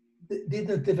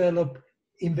didn't develop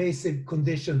invasive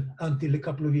condition until a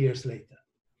couple of years later.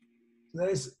 There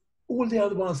is all the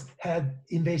other ones had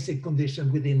invasive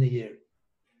condition within a year,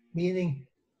 meaning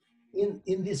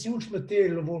in this huge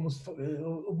material of almost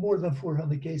more than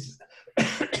 400 cases,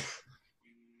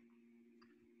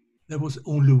 there was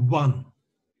only 1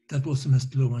 that was a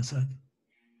mesothelioma-in-situ.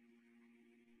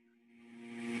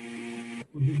 It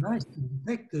would be nice to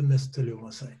detect the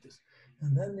mesothelioma-in-situ,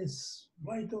 and then it's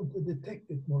why don't we detect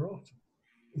it more often?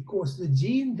 Because the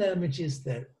gene damage is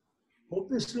there.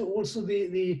 Obviously, also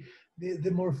the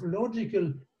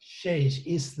morphological change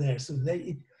is there, so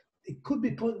it could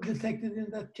be detected in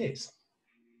that case.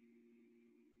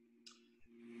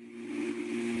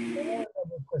 Another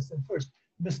question first.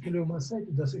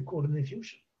 Mesothelioma-in-situ, does it cause an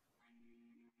effusion?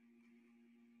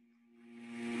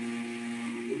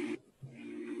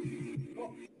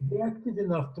 If it's active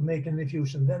enough to make an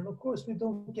effusion, then of course we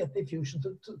don't get the effusion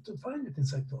to find it in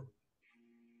cytology.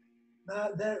 Now,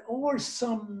 there are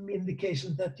some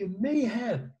indications that you may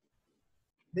have.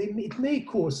 It may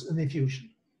cause an effusion.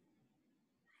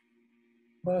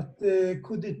 But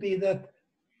could it be that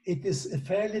it is a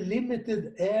fairly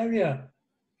limited area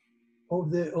of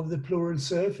the pleural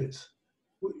surface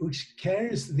which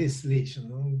carries this lesion?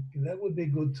 That would be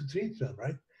good to treat them,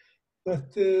 right?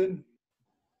 But the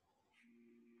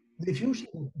effusion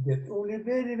you get, only a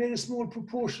very, very small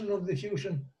proportion of the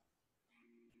effusion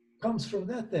comes from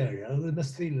that area, of the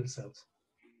mesothelial cells.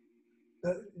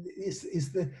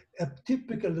 Is the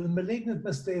typical, the malignant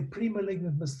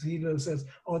pre-malignant mesothelial cells,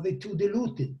 are they too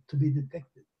diluted to be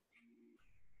detected?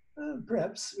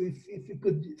 Perhaps if you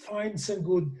could find some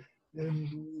good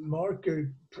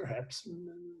marker, perhaps,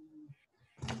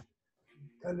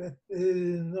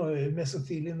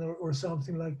 mesothelium or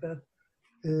something like that,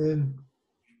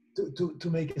 to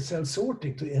make a cell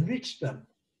sorting, to enrich them,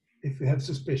 if we have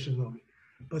suspicion of it.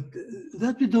 But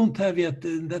that we don't have yet,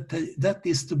 that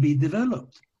is to be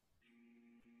developed.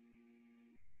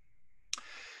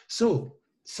 So,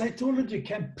 cytology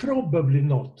can probably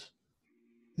not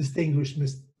distinguish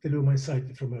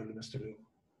mesothelioma-in-situ from early mesothelioma.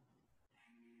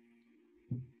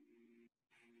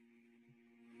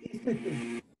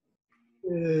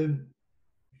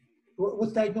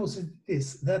 What diagnosis it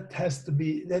is, that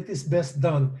is best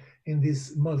done in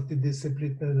these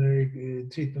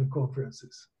multidisciplinary treatment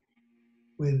conferences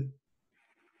with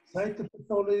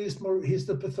cytopathologists, more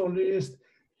histopathologists,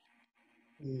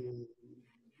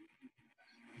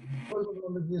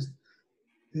 pulmonologists,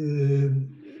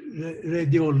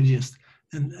 radiologists,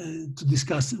 and to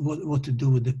discuss what to do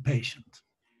with the patient.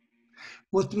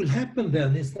 What will happen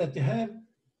then is that you have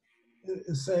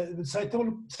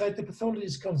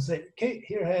cytopathologists come and say, okay,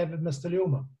 here I have a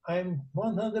mesothelioma. I'm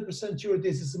 100% sure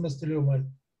this is a mesothelioma.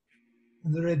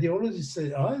 And the radiologist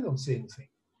says, I don't see anything.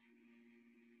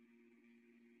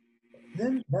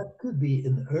 Then that could be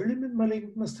an early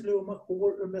malignant mesothelioma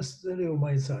or a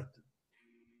mesothelioma-in-situ.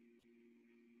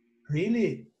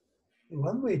 Really,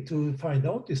 one way to find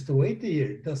out is to wait a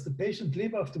year. Does the patient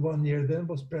live after 1 year? Then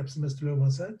was perhaps a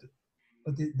mesothelioma-in-situ.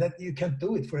 But that you can't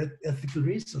do it for ethical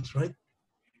reasons, right?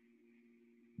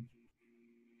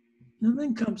 And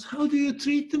then comes, how do you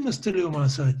treat the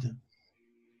mesothelioma-in-situ?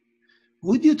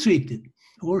 Would you treat it?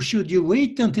 Or should you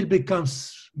wait until it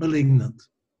becomes malignant?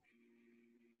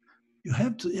 You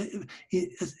have to,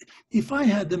 if I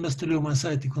had the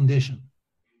mesothelioma-in-situ condition,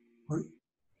 or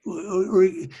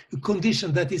a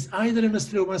condition that is either a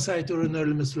mesothelioma-in-situ or an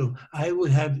early mesothelioma, I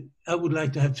would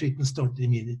like to have treatment started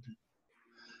immediately.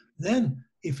 Then,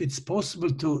 if it's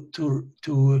possible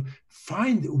to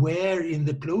find where in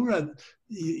the pleural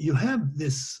you have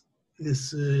this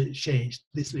change,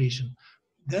 this lesion,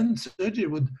 then surgery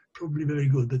would probably be very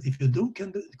good. But if you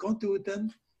can't do it,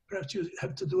 then perhaps you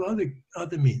have to do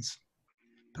other means.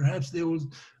 Perhaps the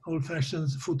old-fashioned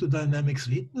photodynamic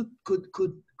treatment could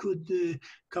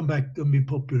come back and be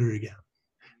popular again.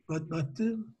 But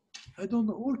I don't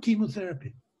know, or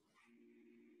chemotherapy.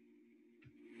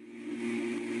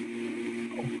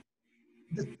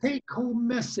 The take-home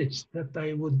message that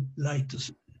I would like to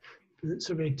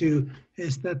survey to you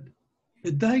is that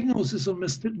the diagnosis of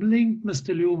malignant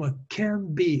mesothelioma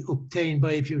can be obtained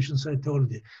by effusion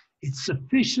cytology. It's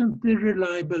sufficiently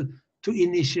reliable to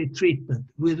initiate treatment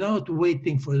without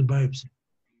waiting for the biopsy.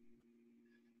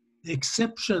 The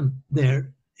exception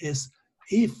there is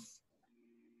if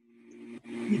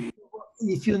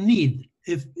you need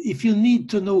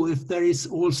to know if there is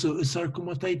also a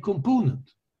sarcomatide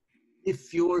component.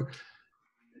 If your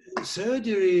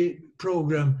surgery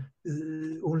program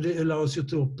only allows you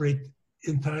to operate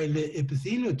entirely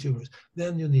epithelial tumors,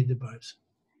 then you need the biopsy.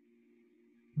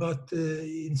 But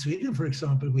in Sweden, for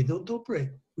example, we don't operate.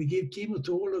 We give chemo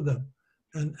to all of them.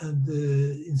 And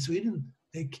in Sweden,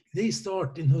 they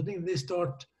start, in Huddinge, they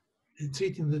start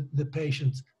treating the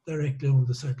patients directly on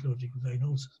the cytological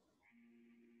diagnosis.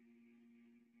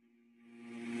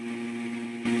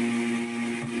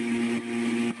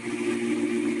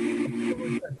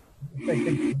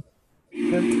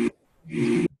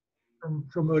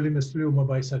 From early mesothelioma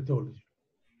by cytology.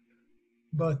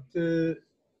 But the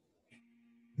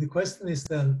question is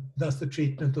then, does the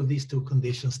treatment of these two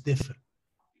conditions differ?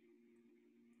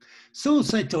 So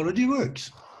cytology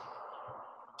works.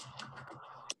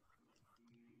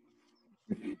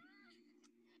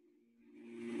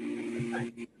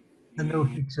 And no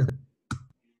fiction.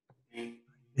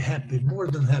 Happy, more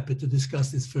than happy to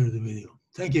discuss this further with you.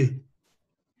 Thank you.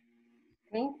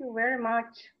 Thank you very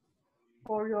much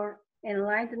for your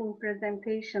enlightening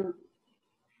presentation,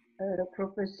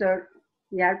 Professor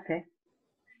Hjerpe.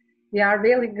 We are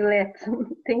very glad.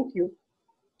 Thank you.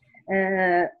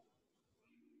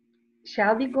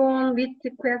 Shall we go on with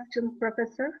the question,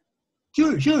 Professor?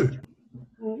 Sure.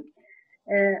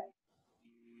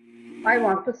 I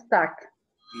want to start.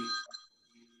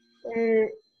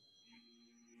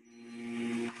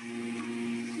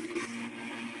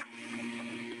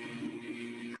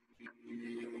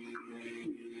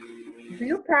 Do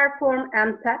you perform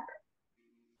MTAP?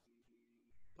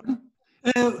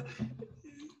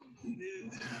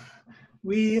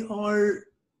 We're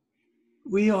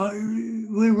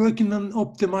working on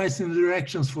optimizing the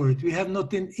directions for it. We have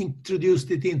not introduced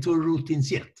it into our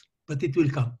routines yet, but it will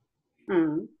come.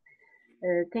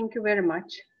 Thank you very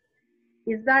much.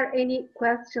 Is there any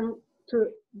question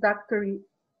to Dr.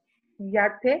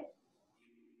 Hjerpe.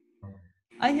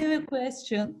 I have a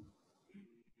question.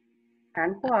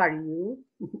 And who are you?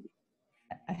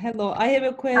 Hello, I have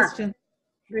a question.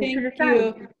 Thank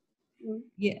Görüşürüz. you.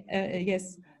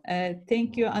 Yes,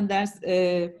 thank you, Anders.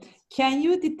 Can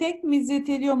you detect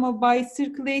mesothelioma by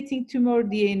circulating tumor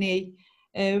DNA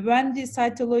when the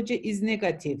cytology is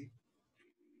negative?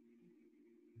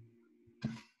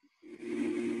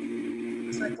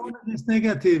 Cytology is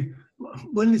negative.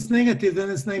 When it's negative, then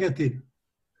it's negative.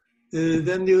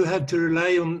 Then you have to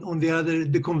rely on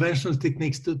the conventional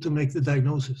techniques to make the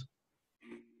diagnosis.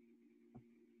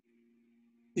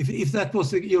 If that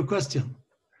was your question,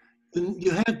 then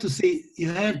you have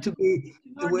to be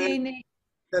aware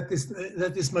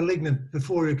that is malignant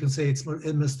before you can say it's a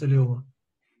mesothelioma.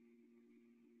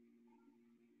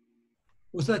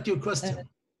 Was that your question?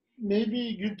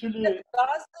 Maybe Gültülü.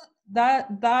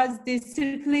 Does the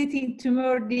circulating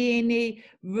tumor DNA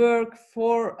work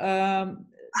for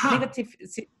negative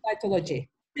cytology?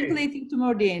 Circulating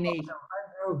tumor DNA.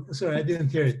 Oh, sorry, I didn't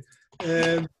hear it.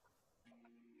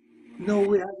 No,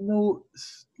 we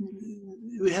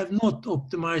have not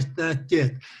optimized that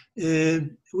yet.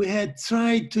 We had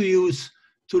tried to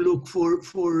look for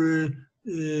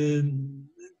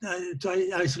to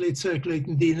isolate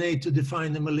circulating DNA to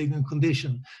define a malignant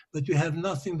condition, but we have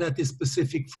nothing that is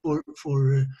specific for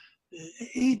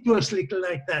it works like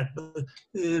that, but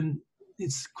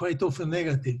it's quite often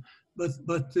negative.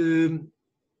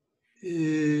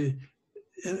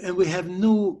 And we have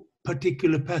no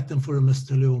particular pattern for a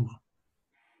mesothelioma.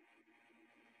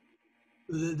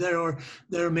 There are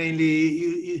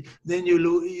mainly then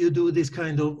you do this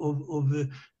kind of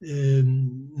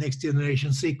next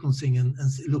generation sequencing and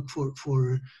look for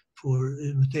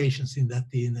mutations in that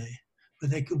DNA, but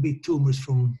they could be tumors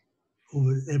from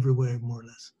everywhere more or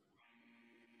less.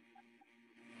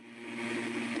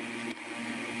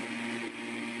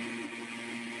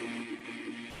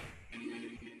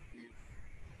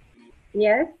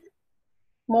 Yes.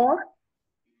 More?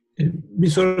 Bir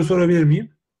soru sorabilir miyim?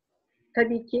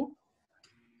 Tabii ki.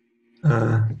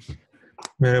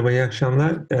 Merhaba, iyi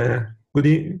akşamlar. Good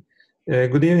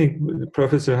evening,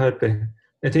 Professor Hjerpe.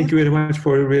 Thank you very much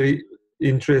for a very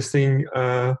interesting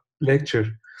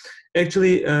lecture.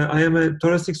 Actually, I am a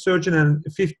thoracic surgeon, and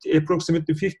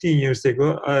approximately 15 years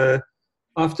ago,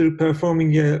 after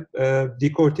performing a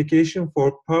decortication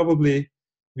probably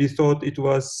we thought it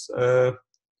was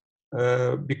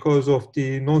because of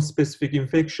the non-specific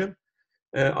infection,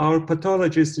 our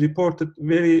pathologist reported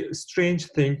very strange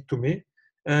thing to me,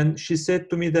 and she said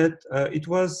to me that it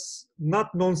was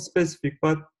not non-specific,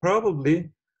 but probably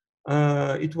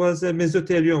it was a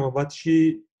mesothelioma. But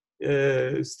she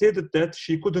stated that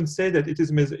she couldn't say that it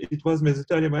was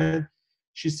mesothelioma. And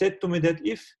she said to me that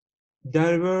if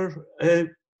there were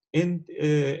an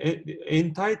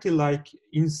entity like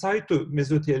in situ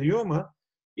mesothelioma,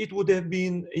 it would have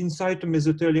been in situ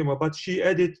mesothelioma. But she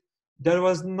added, there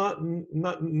was no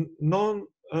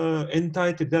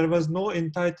entity. There was no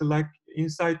entity like in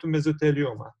situ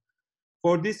mesothelioma.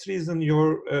 For this reason,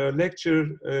 your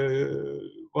lecture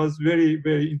was very,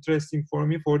 very interesting for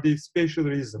me for these special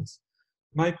reasons.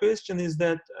 My question is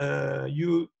that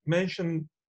you mentioned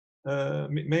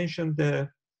the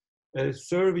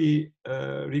survey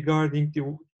regarding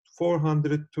the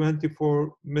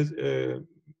 424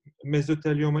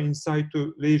 mesothelioma in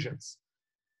situ lesions.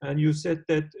 And you said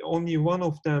that only one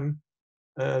of them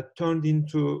turned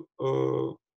into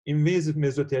invasive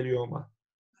mesothelioma.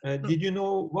 Did you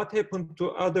know what happened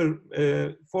to other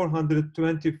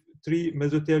 423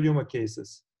 mesothelioma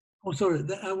cases? Oh, sorry,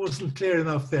 I wasn't clear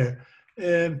enough there.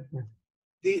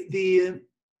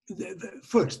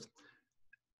 First,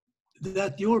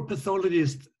 that your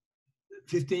pathologist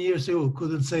 15 years ago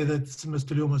couldn't say that it's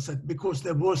mesothelioma because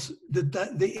there was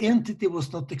the entity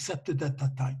was not accepted at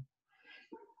that time.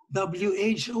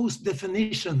 WHO's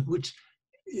definition, which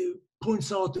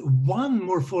points out one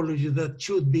morphology that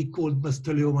should be called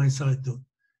mesothelioma-in-situ,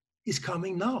 is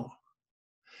coming now.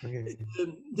 Okay.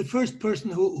 The first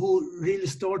person who really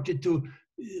started to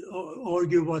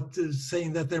argue about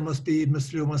saying that there must be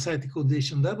mesothelioma-in-situ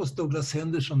condition, that was Douglas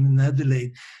Henderson in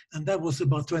Adelaide, and that was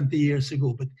about 20 years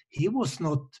ago, but he was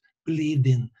not believed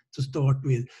in to start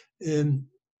with.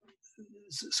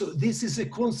 So this is a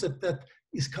concept that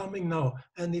is coming now,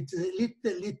 and it's a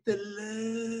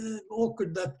little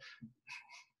awkward that,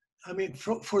 I mean,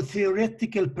 for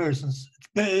theoretical persons,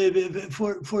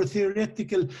 for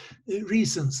theoretical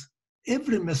reasons,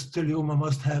 every mesothelioma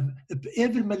must have,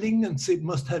 every malignancy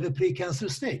must have a precancer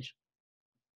stage.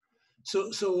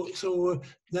 So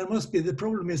there must be, the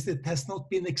problem is that it has not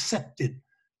been accepted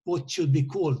what should be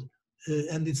called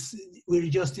and we're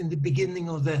just in the beginning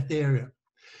of that area.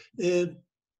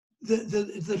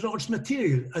 The large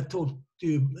material I told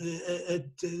you,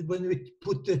 when we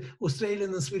put the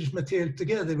Australian and Swedish material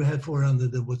together, we had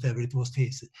 400 or whatever it was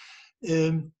cases.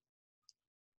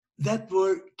 That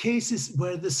were cases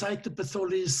where the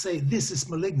cytopathologists say this is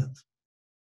malignant.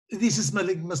 This is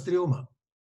malignant mesothelioma.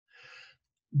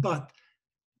 But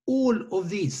all of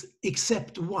these,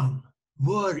 except one,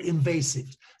 were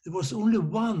invasive. There was only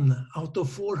 1 out of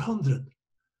 400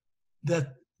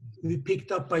 that we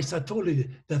picked up by cytology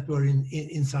that were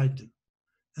in situ.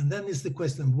 And then is the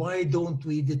question, why don't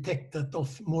we detect that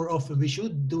more often? We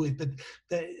should do it, but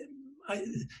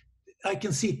I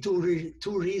can see two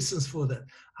reasons for that.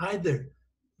 Either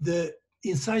the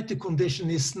in situ condition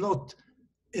is not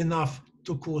enough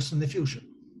to cause an effusion,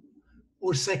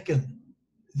 or second,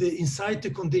 the in situ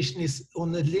condition is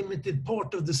on a limited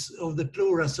part of the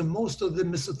pleura, so most of the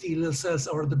mesothelial cells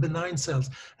are the benign cells,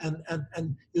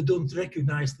 and you don't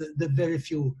recognize the very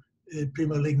few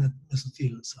premalignant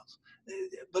mesothelial cells.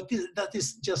 But that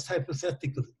is just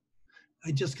hypothetical.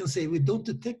 I just can say we don't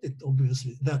detect it,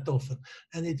 obviously, that often.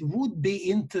 And it would be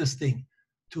interesting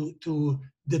to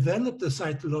develop the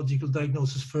cytological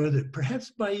diagnosis further,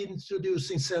 perhaps by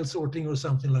introducing cell sorting or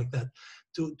something like that,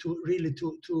 to really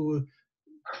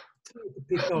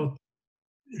pick out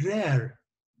rare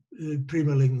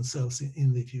premalignant cells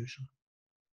in the effusion.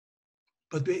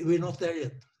 But we're not there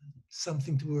yet.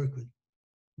 Something to work with.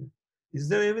 Is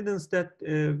there evidence that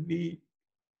we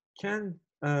can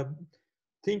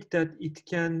think that it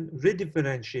can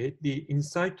redifferentiate, the in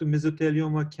situ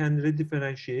mesothelioma can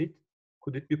redifferentiate,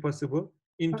 could it be possible,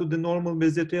 into the normal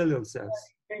mesothelial cells?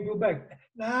 Can go back.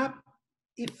 Now,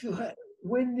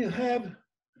 when you have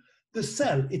the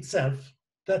cell itself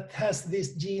that has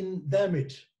this gene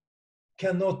damage,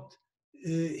 cannot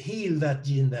heal that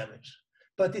gene damage,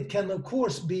 but it can of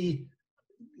course be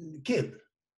killed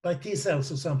by T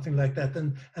cells or something like that,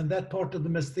 and that part of the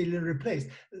mesothelium replaced.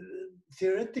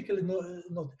 Theoretically,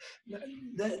 not.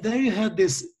 There you had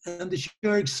this Anders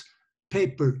Kjær's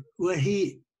paper where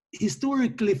he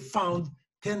historically found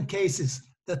 10 cases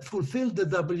that fulfilled the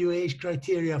WH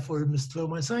criteria for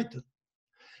mesothelioma-in-situ.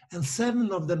 And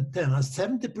 7 of them,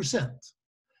 70%,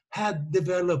 had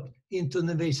developed into an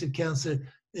invasive cancer,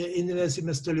 invasive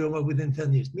mesothelioma within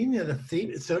 10 years, meaning that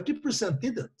 30%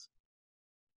 didn't.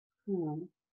 Mm.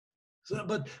 So,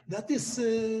 but that is,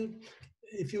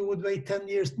 if you would wait 10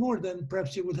 years more, then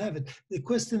perhaps you would have it. The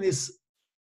question is,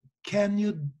 can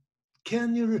you,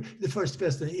 the first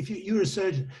question, if you're a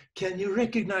surgeon, can you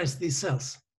recognize these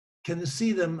cells? Can you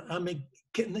see them? I mean,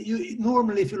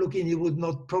 normally if you look in, you would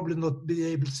probably not be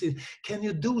able to see it. Can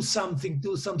you do something,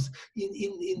 do some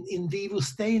in vivo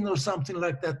stain or something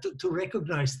like that to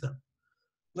recognize them?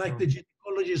 Like the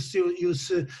gynecologists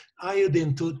use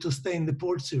iodine to stain the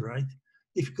ports, right?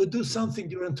 If you could do something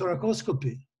during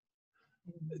thoracoscopy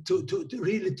to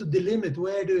really delimit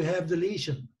where do you have the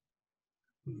lesion,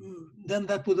 then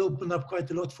that would open up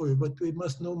quite a lot for you. But we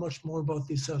must know much more about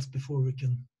these cells before we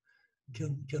can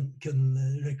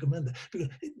recommend that. Because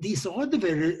these are the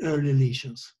very early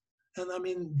lesions, and I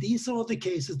mean these are the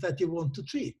cases that you want to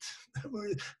treat.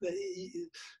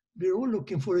 We're all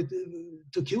looking for it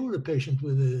to cure a patient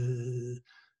with a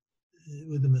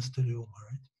mesothelioma,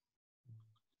 right?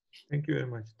 Thank you very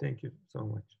much. Thank you so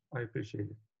much. I appreciate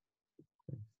it.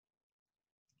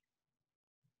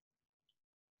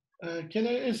 Can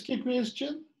I ask a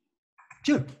question?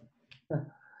 Sure.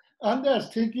 Anders,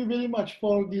 thank you very much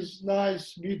for this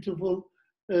nice, beautiful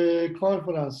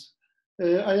conference.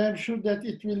 I am sure that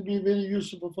it will be very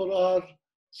useful for our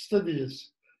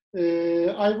studies.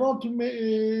 I want to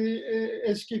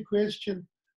ask a question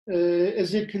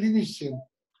as a clinician.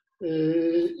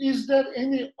 Is there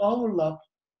any overlap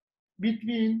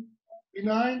between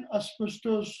benign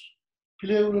asbestos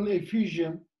pleural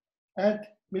effusion and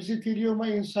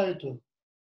mesothelioma-in-situ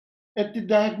at the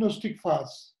diagnostic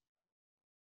phase?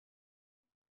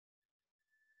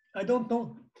 I don't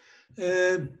know.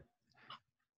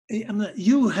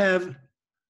 You have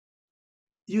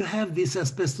these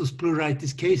asbestos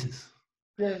pleuritis cases.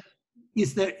 Yeah.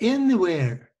 Is there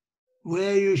anywhere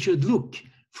where you should look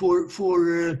for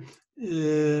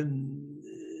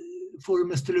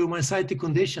mesothelioma-in-situ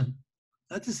condition?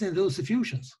 That is in those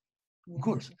effusions, of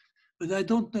course. But I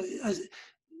don't know.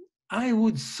 I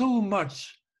would so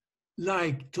much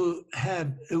like to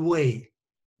have a way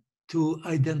to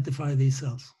identify these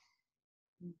cells.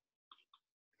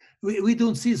 We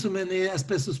don't see so many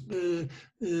asbestos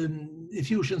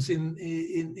effusions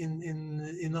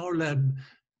in our lab,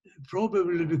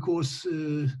 probably because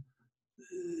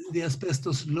the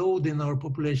asbestos load in our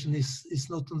population is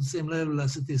not on the same level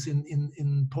as it is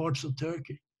in parts of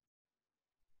Turkey.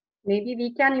 Maybe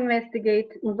we can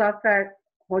investigate, Muzaffer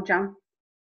Hocam.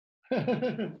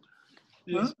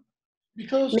 Yes. Huh?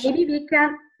 Because Maybe we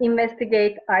can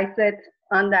investigate, I said,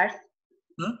 Anders.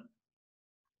 Huh?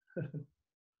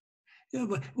 Yeah,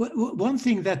 but one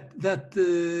thing that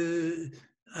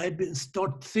I've been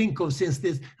start to think of since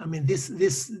this, I mean, this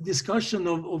discussion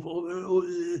of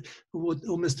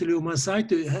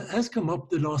mesothelioma-in-situ has come up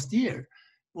the last year,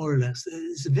 more or less.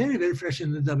 It's very, very fresh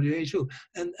in the WHO,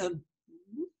 and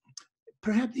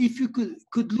perhaps if you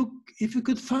could look, if you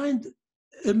could find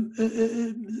a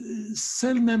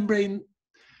cell membrane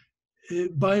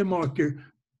biomarker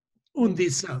on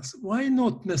these cells, why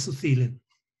not mesothelium?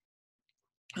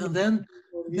 And then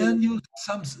use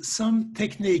some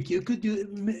technique. You could do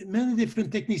many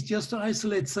different techniques just to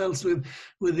isolate cells with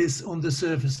this on the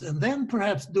surface, and then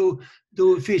perhaps do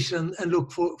fission and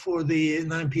look for the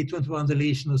 9p21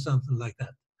 deletion or something like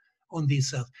that on these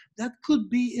cells. That could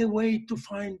be a way to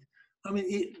find. I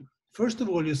mean, first of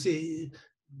all, you see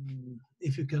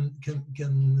if you can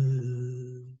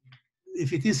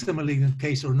if it is a malignant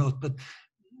case or not, but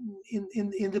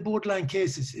in the borderline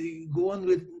cases, go on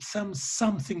with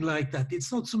something like that.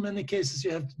 It's not so many cases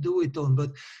you have to do it on,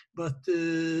 but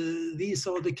these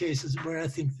are the cases where I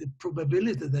think the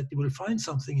probability that you will find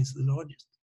something is the largest.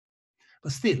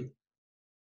 But still,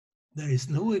 there is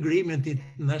no agreement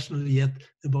internationally yet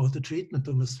about the treatment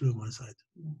of mesothelioma-in-situ.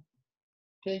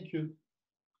 thank you.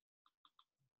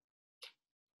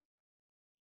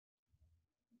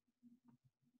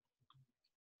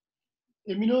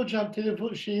 Emine Hocam,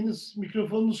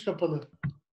 mikrofonunuz kapalı.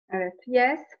 Evet,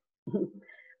 yes.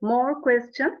 More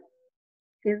question?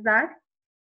 Is there?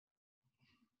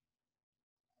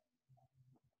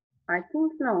 I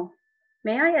think no.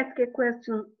 May I ask a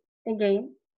question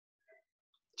again?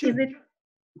 Sure. Is it?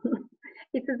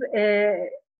 It is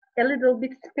a little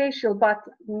bit special, but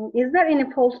is there any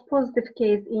false positive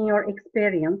case in your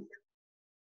experience?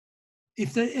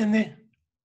 If there any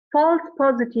False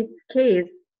positive case.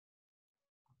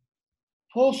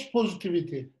 False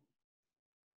positivity.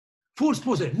 false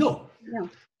positive, no. Yeah.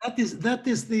 That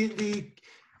is the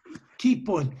key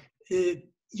point.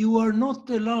 You are not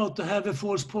allowed to have a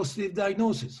false positive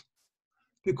diagnosis,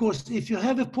 because if you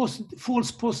have a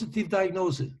false positive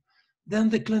diagnosis, then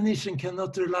the clinician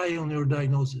cannot rely on your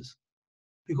diagnosis,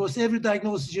 because every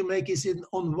diagnosis you make is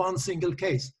on one single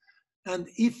case. And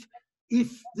if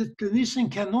the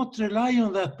clinician cannot rely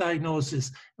on that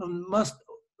diagnosis,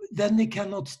 then he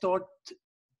cannot start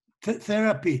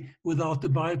therapy without a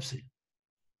biopsy.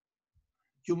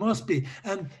 You must be,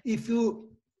 and if you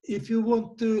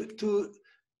want to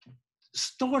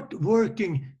start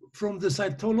working from the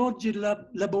cytology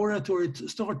laboratory, to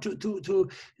start to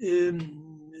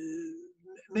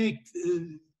make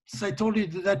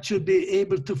cytology that should be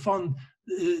able to fund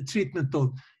treatment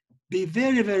on, be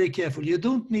very, very careful. You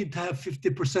don't need to have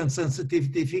 50%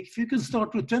 sensitivity. If you can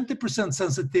start with 20%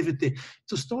 sensitivity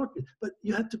to start with, but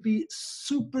you have to be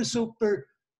super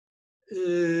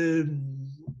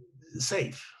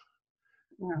safe.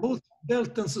 Yeah. Both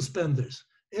belt and suspenders.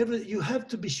 You have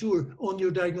to be sure on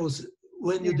your diagnosis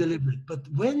when you deliver it. But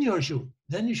when you are sure,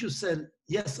 then you should say,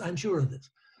 yes, I'm sure of this.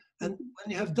 And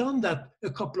when you have done that a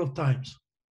couple of times,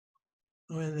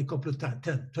 or a couple of times,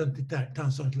 10, 20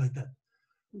 times, something like that,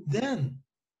 then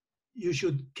you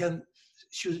should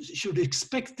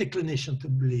expect the clinician to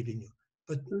believe in you.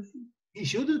 But he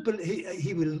shouldn't.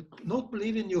 He will not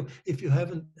believe in you if you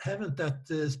haven't that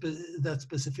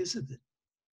specificity.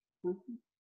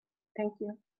 Thank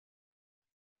you.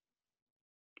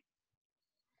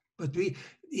 But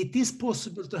it is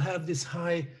possible to have this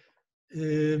high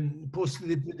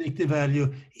positive predictive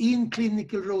value in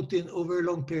clinical routine over a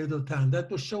long period of time.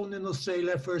 That was shown in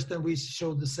Australia first, and we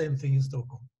showed the same thing in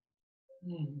Stockholm.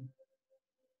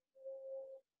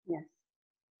 Yes.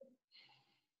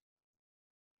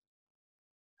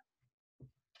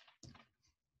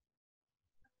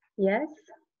 Yes.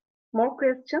 More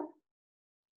question?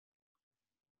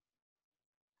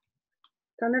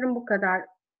 Sanırım bu kadar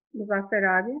Muzaffer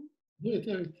abi. Evet.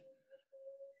 We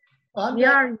And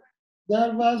are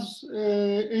there was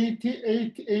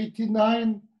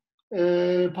 89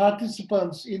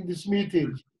 participants in this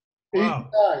meeting. Wow.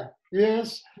 89.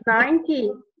 Yes.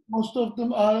 90. Most of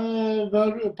them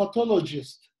were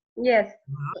pathologists. Yes.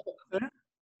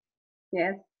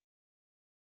 Yes.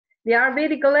 We are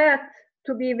very glad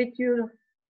to be with you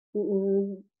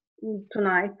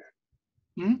tonight.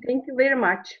 Thank you very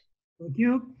much. Thank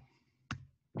you.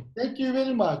 Thank you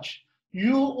very much.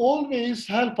 You always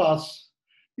help us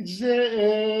It's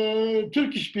a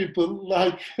Turkish people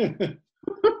like.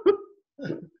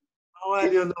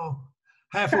 Well, you know,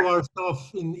 half of our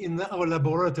staff in our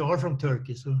laboratory are from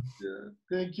Turkey. So. Yeah,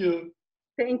 thank you.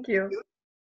 Thank you.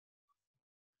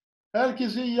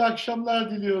 Herkese iyi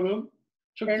akşamlar diliyorum.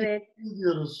 Çok Evet. teşekkür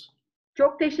ediyoruz.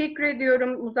 Çok teşekkür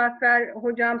ediyorum Muzaffer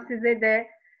hocam, size de.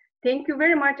 Thank you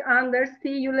very much, Anders.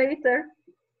 See you later.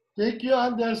 Thank you,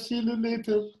 Anders. See you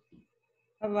later.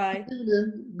 Bye bye. Good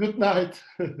evening. Good night.